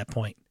relevant at that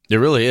point. It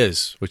really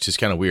is, which is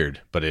kind of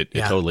weird, but it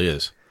totally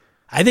is.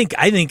 I think,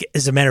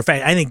 as a matter of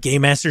fact, I think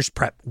game masters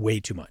prep way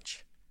too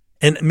much,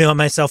 and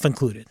myself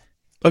included.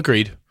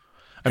 Agreed.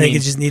 I think you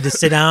just need to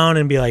sit down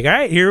and be like, all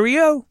right, here we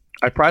go.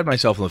 I pride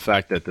myself on the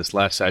fact that this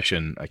last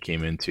session I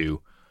came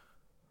into,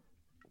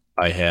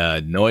 I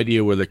had no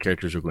idea where the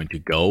characters were going to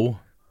go.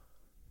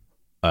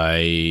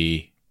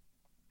 I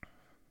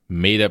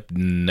made up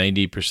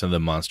 90% of the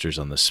monsters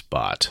on the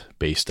spot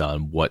based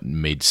on what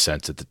made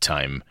sense at the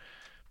time.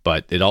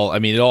 But it's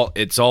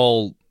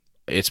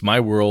my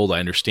world. I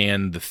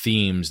understand the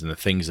themes and the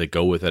things that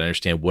go with it. I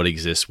understand what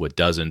exists, what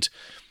doesn't.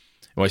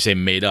 And when I say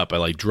made up, I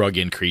like drug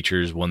in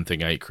creatures, one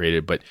thing I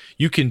created. But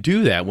you can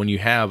do that when you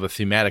have a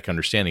thematic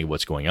understanding of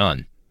what's going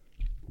on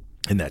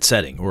in that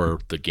setting or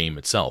the game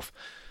itself.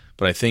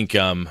 But I think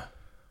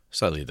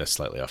that's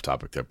slightly off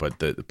topic there. But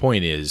the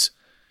point is,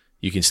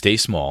 you can stay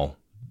small.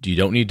 You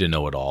don't need to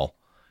know it all.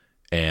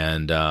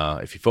 And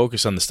if you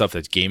focus on the stuff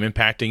that's game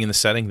impacting in the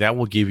setting, that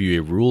will give you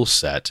a rule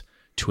set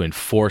to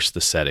enforce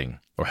the setting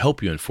or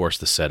help you enforce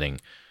the setting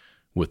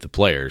with the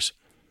players.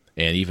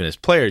 And even as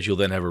players, you'll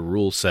then have a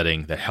rule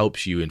setting that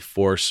helps you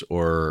enforce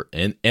or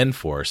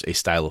enforce a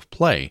style of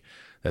play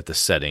that the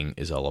setting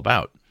is all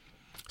about.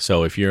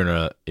 So if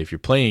you're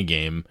playing a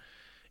game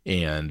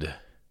and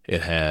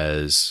it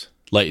has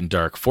light and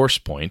dark force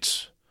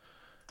points,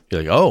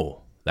 you're like,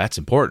 oh, that's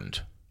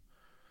important.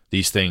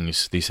 These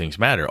things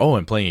matter. Oh,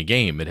 I'm playing a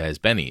game. It has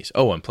bennies.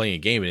 Oh, I'm playing a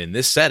game. And in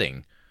this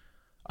setting,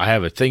 I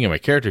have a thing in my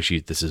character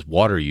sheet. This is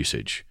water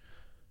usage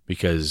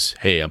because,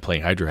 hey, I'm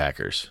playing Hydro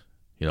Hackers.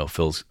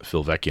 Phil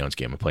Vecchione's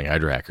game. I'm playing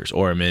Hydro Hackers.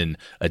 Or I'm in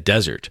a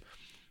desert.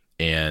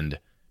 And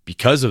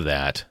because of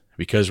that,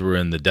 because we're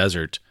in the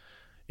desert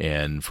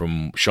and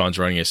from Sean's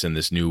running us in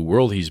this new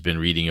world he's been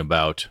reading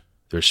about,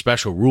 there's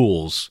special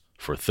rules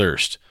for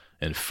thirst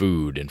and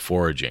food and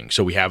foraging.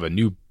 So we have a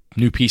new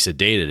piece of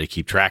data to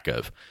keep track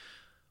of.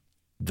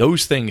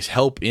 Those things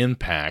help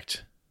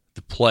impact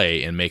the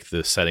play and make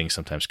the setting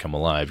sometimes come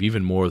alive,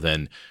 even more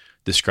than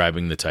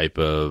describing the type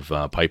of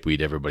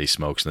pipeweed everybody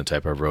smokes and the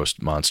type of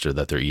roast monster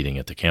that they're eating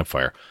at the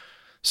campfire.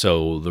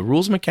 So the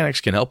rules and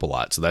mechanics can help a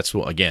lot. So that's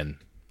what, again,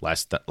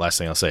 last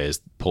thing I'll say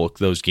is pull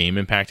those game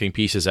impacting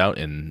pieces out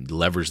and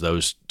leverage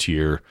those to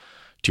your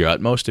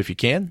utmost if you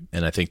can.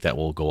 And I think that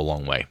will go a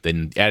long way.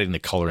 Then adding the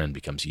color in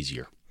becomes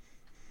easier.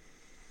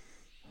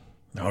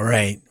 All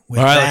right. With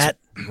that,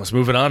 let's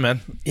move it on,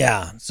 man.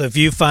 Yeah. So if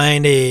you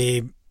find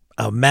a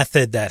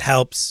method that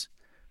helps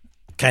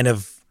kind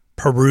of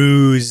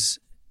peruse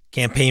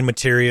campaign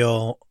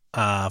material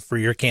for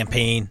your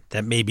campaign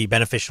that may be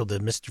beneficial to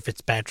Mr.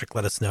 Fitzpatrick,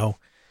 let us know.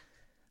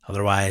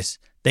 Otherwise,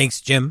 thanks,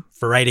 Jim,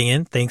 for writing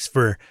in. Thanks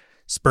for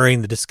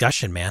spurring the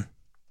discussion, man.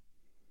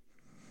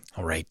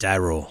 All right, die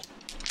roll.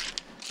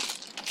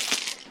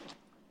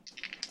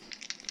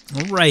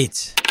 All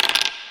right.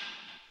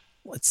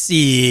 Let's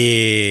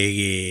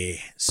see.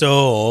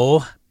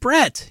 So,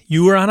 Brett,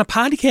 you were on a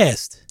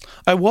podcast.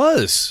 I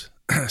was.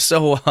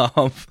 So,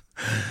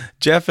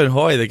 Jeff and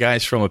Hoy, the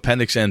guys from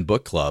Appendix N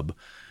Book Club,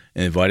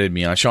 invited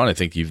me on. Sean, I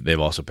think they've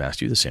also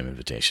passed you the same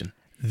invitation.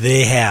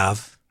 They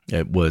have.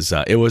 It was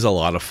a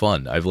lot of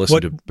fun. I've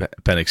listened to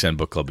Appendix N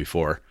Book Club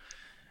before.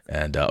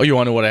 And, you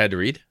want to know what I had to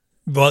read?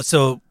 Well,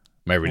 so...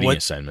 My reading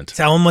assignment.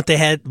 Tell them what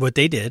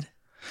they did.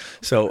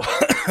 So,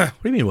 what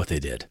do you mean what they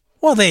did?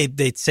 Well,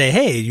 they'd say,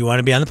 hey, you want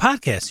to be on the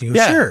podcast? You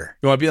go, sure.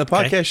 You want to be on the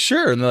podcast? Okay.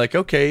 Sure. And they're like,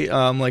 okay.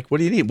 Like, what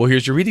do you need? Well,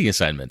 here's your reading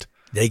assignment.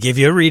 They give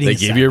you a reading assignment.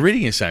 They give you a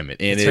reading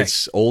assignment. And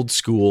it's old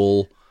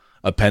school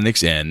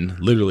Appendix N,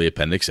 literally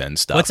Appendix N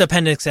stuff. What's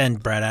Appendix N,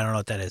 Brad? I don't know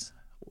what that is.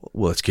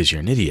 Well, it's because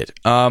you're an idiot.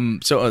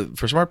 So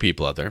for smart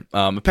people out there,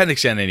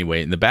 Appendix N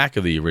anyway, in the back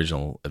of the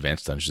original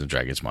Advanced Dungeons &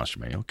 Dragons Monster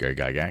Manual, Gary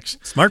Gygax.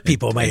 Smart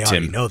people may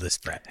already know this,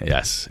 Brad.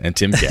 Yes, and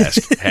Tim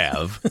Kask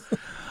have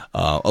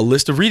a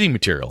list of reading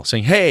material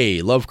saying,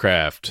 hey,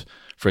 Lovecraft,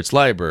 Fritz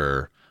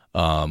Leiber,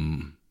 I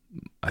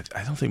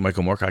don't think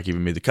Michael Moorcock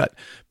even made the cut,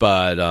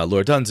 but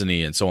Lord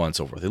Dunsany and so on and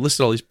so forth. They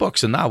listed all these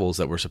books and novels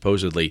that were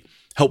supposedly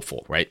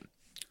helpful, right?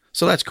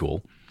 So that's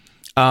cool.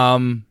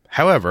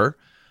 However,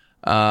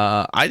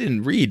 I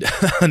didn't read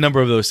a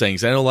number of those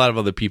things. I know a lot of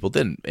other people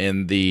didn't.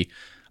 And I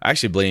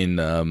actually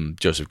blame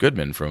Joseph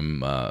Goodman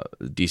from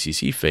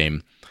DCC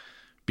fame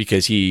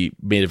because he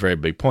made a very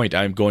big point.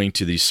 I'm going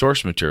to the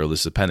source material,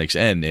 this Appendix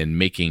N, and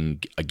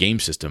making a game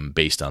system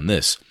based on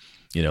this.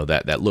 You know,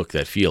 that look,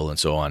 that feel, and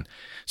so on.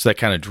 So that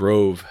kind of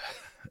drove,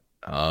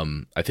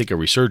 I think, a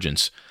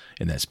resurgence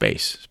in that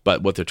space.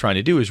 But what they're trying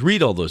to do is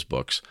read all those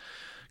books,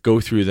 go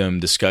through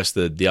them, discuss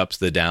the ups,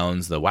 the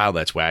downs, the wow,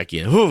 that's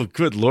wacky, and oh,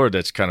 good Lord,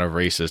 that's kind of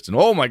racist, and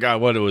oh my God,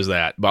 what was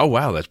that? Oh,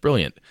 wow, that's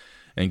brilliant.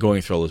 And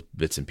going through all those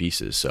bits and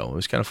pieces. So it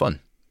was kind of fun.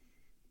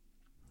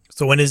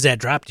 So when is that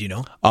dropped, do you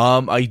know?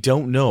 I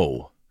don't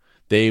know.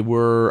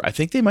 I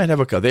think they might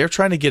have they're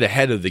trying to get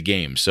ahead of the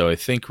game. So I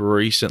think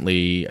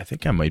recently,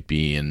 I might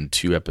be in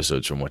 2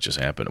 episodes from what just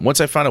happened. Once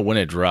I find out when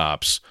it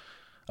drops,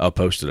 I'll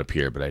post it up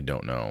here, but I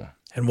don't know.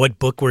 And what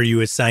book were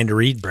you assigned to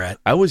read, Brett?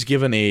 I was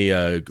given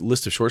a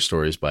list of short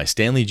stories by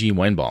Stanley G.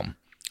 Weinbaum.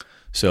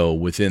 So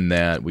within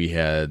that, we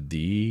had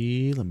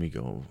let me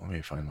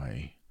find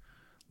my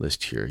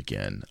list here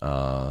again.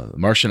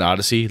 Martian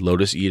Odyssey,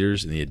 Lotus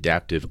Eaters, and the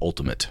Adaptive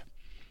Ultimate.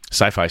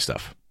 Sci-fi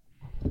stuff.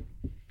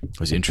 It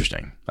was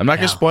interesting. I'm not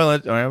going to spoil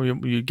it.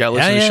 You got to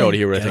listen to the show to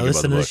hear what I think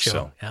about the book.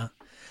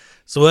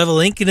 So we'll have a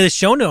link in the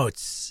show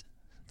notes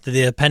to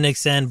the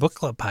Appendix N Book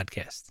Club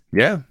podcast.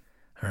 Yeah.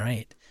 All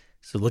right.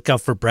 So look out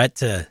for Brett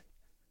to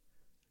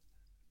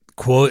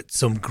quote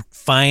some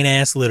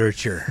fine-ass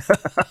literature.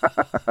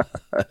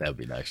 That'd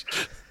be nice.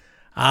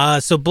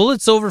 So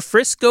Bullets Over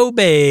Frisco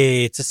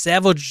Bay. It's a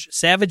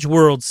Savage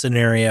World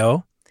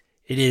scenario.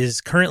 It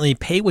is currently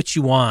pay what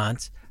you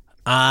want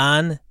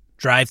on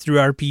Drive-Thru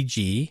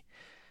RPG.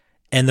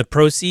 And the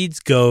proceeds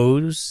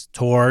goes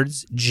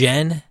towards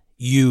Gen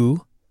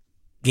U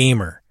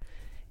Gamer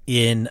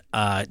in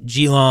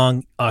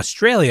Geelong,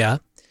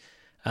 Australia.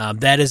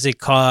 That is a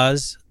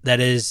cause that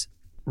is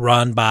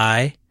run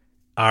by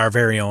our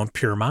very own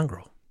Pure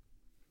Mongrel.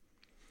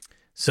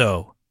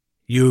 So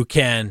you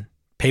can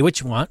pay what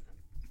you want.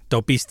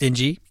 Don't be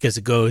stingy because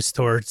it goes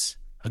towards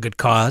a good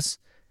cause.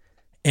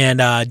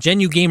 And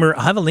Gen U Gamer,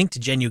 I'll have a link to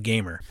Gen U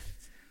Gamer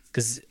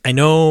because I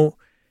know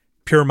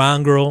Pure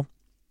Mongrel,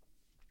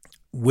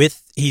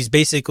 he's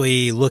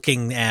basically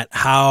looking at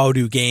how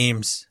do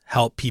games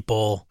help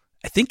people.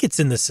 I think it's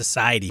in the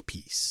society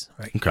piece,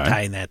 right? Okay.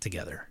 Tying that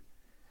together.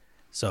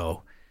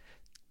 So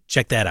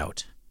check that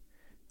out.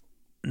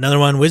 Another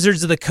one,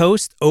 Wizards of the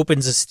Coast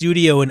opens a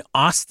studio in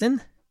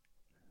Austin,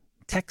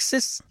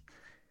 Texas.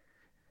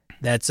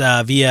 That's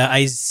via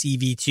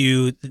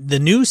ICV2. The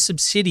new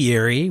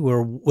subsidiary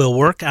will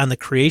work on the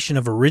creation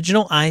of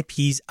original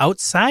IPs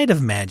outside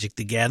of Magic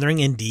the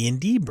Gathering and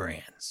D&D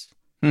brands.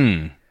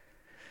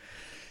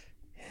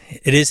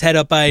 It is head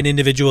up by an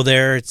individual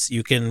there.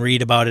 You can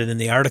read about it in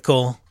the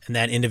article, and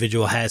that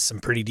individual has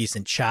some pretty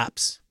decent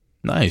chops.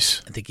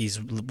 Nice. I think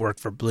he's worked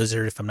for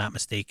Blizzard, if I'm not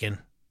mistaken.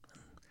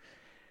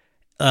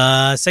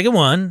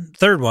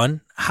 Third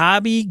one,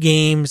 hobby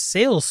games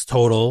sales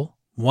total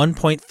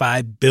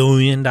 $1.5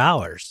 billion.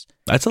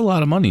 That's a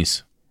lot of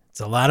monies. It's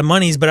a lot of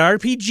monies, but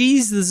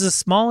RPGs is the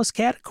smallest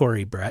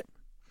category, Brett.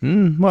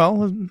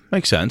 Well, it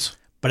makes sense.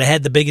 But it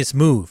had the biggest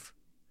move.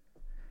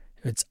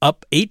 It's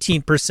up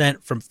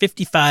 18% from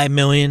 $55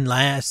 million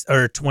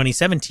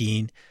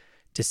 2017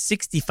 to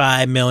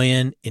 $65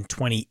 million in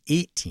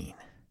 2018.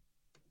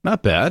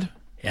 Not bad.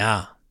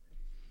 Yeah.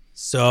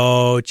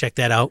 So check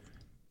that out.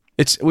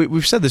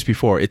 We've said this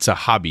before. It's a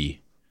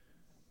hobby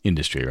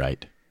industry,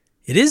 right?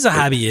 It is a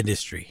hobby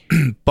industry.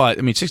 But,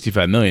 I mean,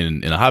 $65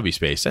 million in a hobby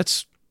space,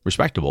 that's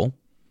respectable.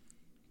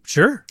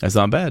 Sure. That's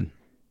not bad.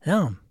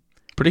 Yeah.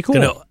 Pretty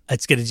cool.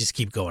 It's going to just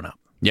keep going up.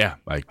 Yeah.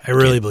 I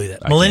really believe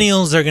that.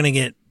 Millennials are going to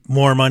get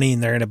more money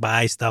and they're going to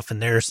buy stuff,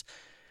 and there's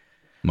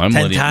my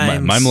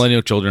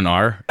millennial children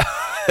are.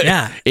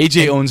 Yeah.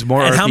 AJ owns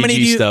more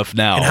RPG stuff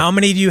now. And how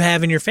many do you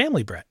have in your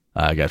family, Brett?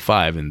 I got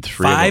 5 and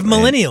 3. 5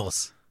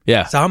 millennials.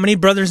 Yeah. So how many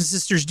brothers and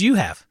sisters do you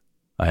have?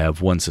 I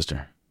have 1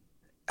 sister.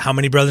 How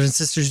many brothers and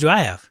sisters do I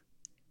have?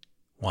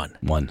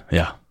 One,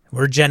 yeah.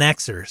 We're Gen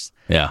Xers.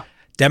 Yeah.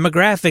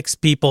 Demographics,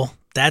 people.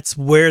 That's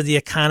where the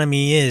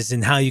economy is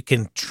and how you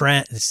can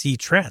see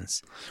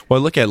trends.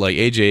 Well, look at like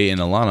AJ and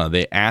Alana.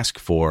 They ask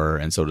for,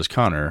 and so does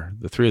Connor,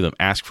 the three of them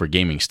ask for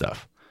gaming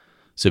stuff.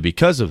 So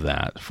because of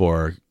that,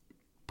 for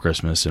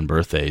Christmas and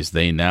birthdays,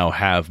 they now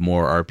have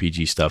more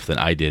RPG stuff than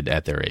I did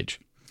at their age.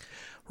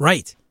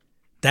 Right.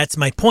 That's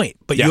my point.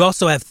 But you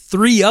also have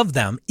 3 of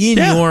them in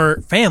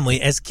your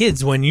family as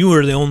kids when you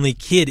were the only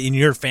kid in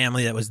your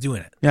family that was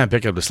doing it. Yeah,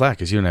 pick up the slack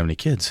because you don't have any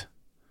kids.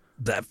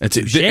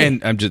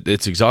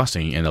 It's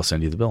exhausting, and they'll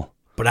send you the bill.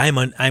 But I'm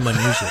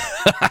unusual.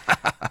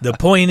 The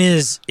point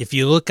is, if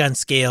you look on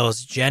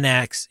scales, Gen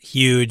X,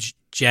 huge.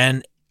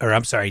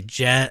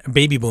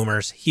 Baby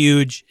boomers,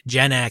 huge.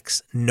 Gen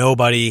X,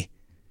 nobody.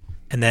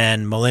 And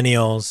then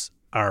millennials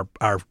are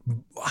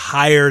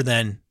higher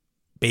than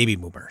baby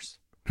boomers.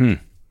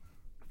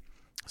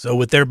 So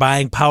with their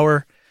buying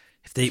power,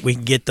 we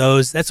can get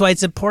those. That's why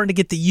it's important to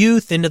get the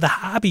youth into the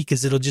hobby,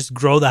 because it'll just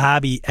grow the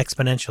hobby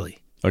exponentially.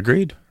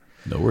 Agreed.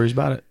 No worries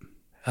about it.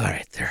 All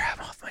right, there, I'm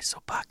off my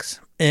soapbox.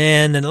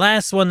 And then the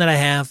last one that I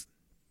have,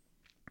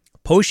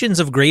 potions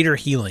of greater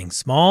healing,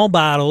 small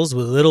bottles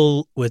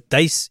with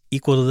dice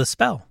equal to the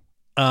spell.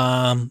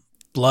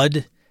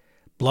 Blood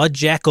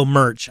Jackal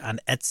merch on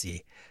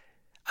Etsy.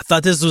 I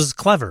thought this was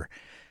clever.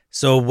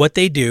 So what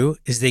they do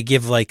is they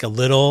give like a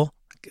little,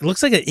 it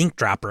looks like an ink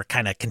dropper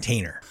kind of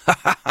container,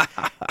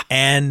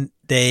 and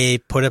they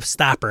put a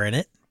stopper in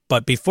it.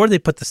 But before they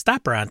put the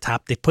stopper on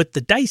top, they put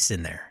the dice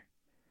in there.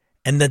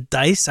 And the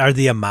dice are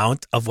the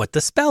amount of what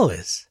the spell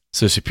is.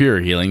 So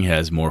Superior Healing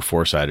has more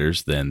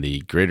four-siders than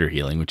the Greater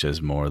Healing, which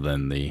has more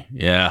than the...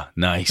 Yeah,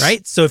 nice.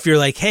 Right? So if you're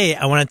like, hey,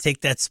 I want to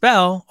take that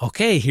spell,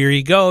 okay, here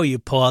you go. You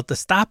pull out the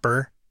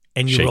stopper,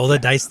 and you roll the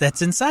dice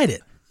that's inside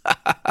it.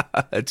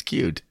 That's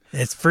cute.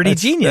 It's pretty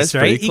genius,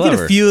 right? You get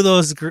a few of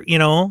those,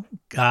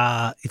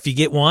 if you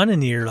get one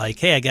and you're like,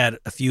 hey, I got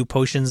a few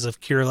potions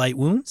of Cure Light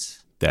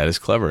Wounds. That is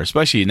clever,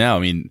 especially now. I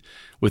mean,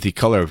 with the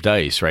color of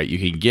dice, right? You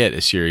can get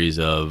a series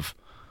of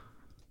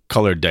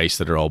colored dice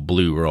that are all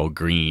blue or all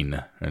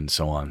green and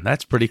so on.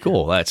 That's pretty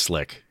cool. That's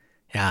slick.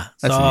 Yeah.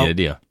 That's a neat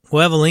idea.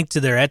 We'll have a link to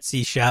their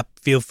Etsy shop.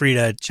 Feel free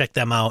to check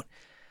them out.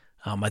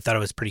 I thought it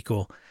was pretty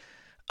cool.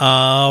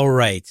 All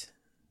right.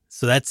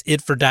 So that's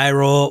it for Die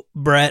Roll.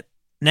 Brett,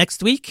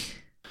 next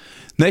week,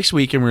 and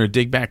we're going to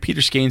dig back. Peter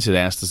Skanes had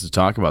asked us to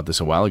talk about this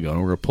a while ago, and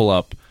we're going to pull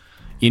up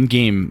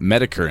in-game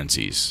meta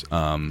currencies.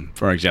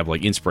 For example,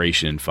 like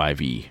Inspiration and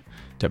 5e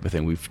type of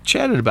thing. We've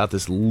chatted about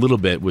this a little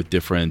bit with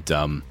different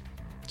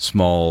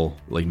small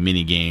like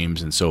mini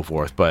games and so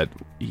forth, but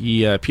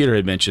Peter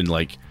had mentioned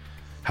like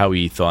how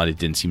he thought it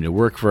didn't seem to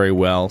work very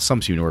well.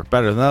 Some seem to work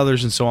better than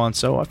others and so on.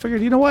 So I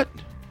figured, you know what?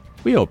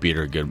 We owe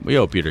Peter a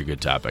good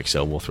topic,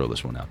 so we'll throw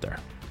this one out there.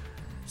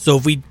 So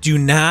if we do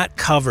not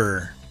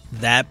cover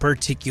that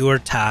particular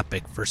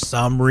topic for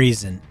some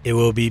reason, it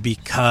will be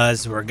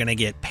because we're going to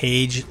get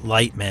Paige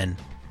Lightman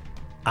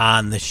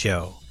on the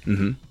show.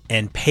 Mm-hmm.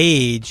 And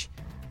Paige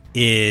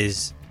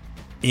is,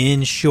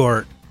 in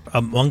short,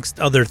 amongst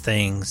other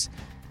things,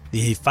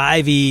 the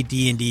 5e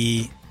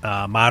D&D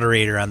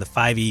moderator on the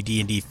 5e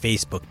D&D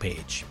Facebook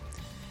page.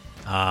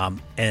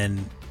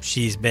 And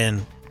she's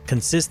been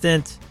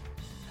consistent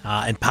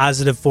and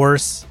positive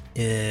force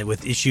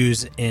with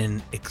issues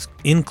in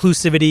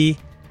inclusivity,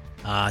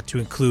 to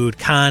include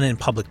con and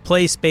public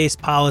play space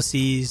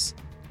policies.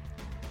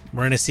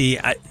 We're going to see.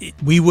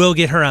 We will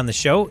get her on the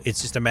show.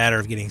 It's just a matter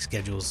of getting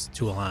schedules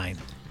to align.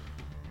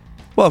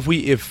 Well,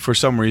 if for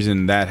some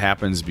reason that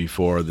happens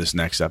before this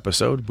next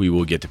episode, we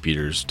will get to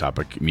Peter's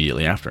topic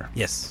immediately after.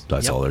 Yes.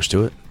 That's all there's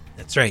to it.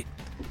 That's right.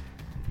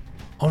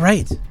 All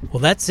right.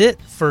 Well, that's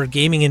it for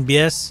Gaming and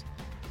BS,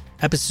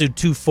 episode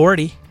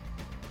 240.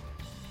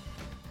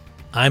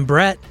 I'm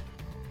Brett.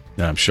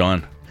 And I'm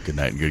Sean. Good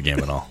night and good game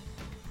and all.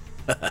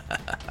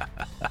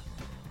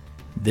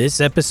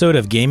 This episode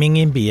of Gaming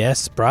and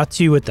BS brought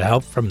to you with the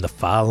help from the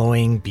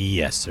following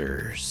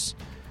BSers.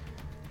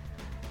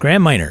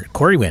 Graham Miner,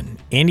 Corey Wynn,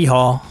 Andy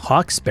Hall,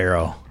 Hawk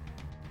Sparrow,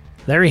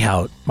 Larry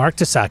Hout, Mark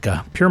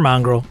Tasaka, Pure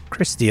Mongrel,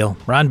 Chris Steele,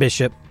 Ron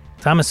Bishop,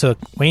 Thomas Hook,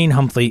 Wayne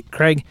Humphrey,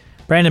 Craig,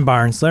 Brandon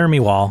Barnes,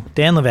 Laramie Wall,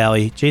 Dan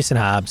LaValle, Jason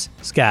Hobbs,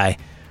 Sky,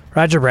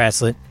 Roger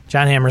Braslett,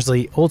 John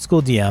Hammersley, Old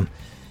School DM,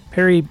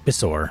 Perry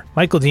Bissor,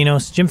 Michael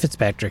Dinos, Jim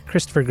Fitzpatrick,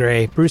 Christopher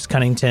Gray, Bruce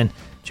Cunnington,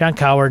 John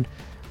Coward,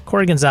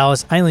 Corey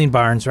Gonzalez, Eileen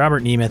Barnes,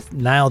 Robert Nemeth,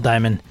 Niall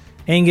Diamond,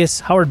 Angus,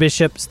 Howard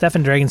Bishop,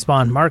 Stefan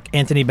Dragonspawn, Mark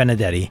Anthony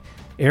Benedetti,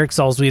 Eric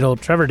Salzwedel,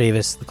 Trevor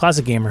Davis, The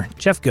Closet Gamer,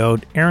 Jeff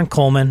Goad, Aaron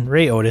Coleman,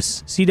 Ray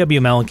Otis, C.W.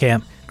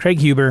 Mellencamp, Craig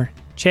Huber,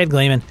 Chad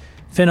Glayman,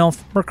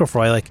 Finnulf, Mirko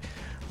Froelich,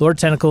 Lord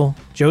Tentacle,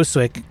 Joe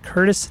Swick,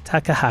 Curtis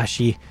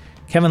Takahashi,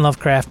 Kevin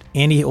Lovecraft,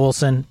 Andy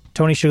Olson,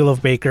 Tony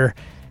Sugarloaf Baker,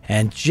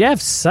 and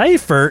Jeff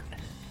Seifert.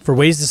 For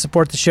ways to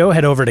support the show,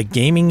 head over to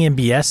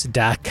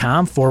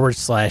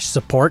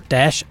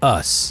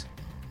gamingandbs.com/support-us.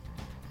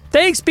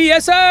 Thanks,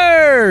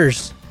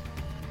 BSers!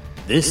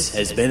 This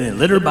has been a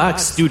Litterbox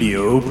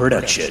Studio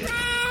production.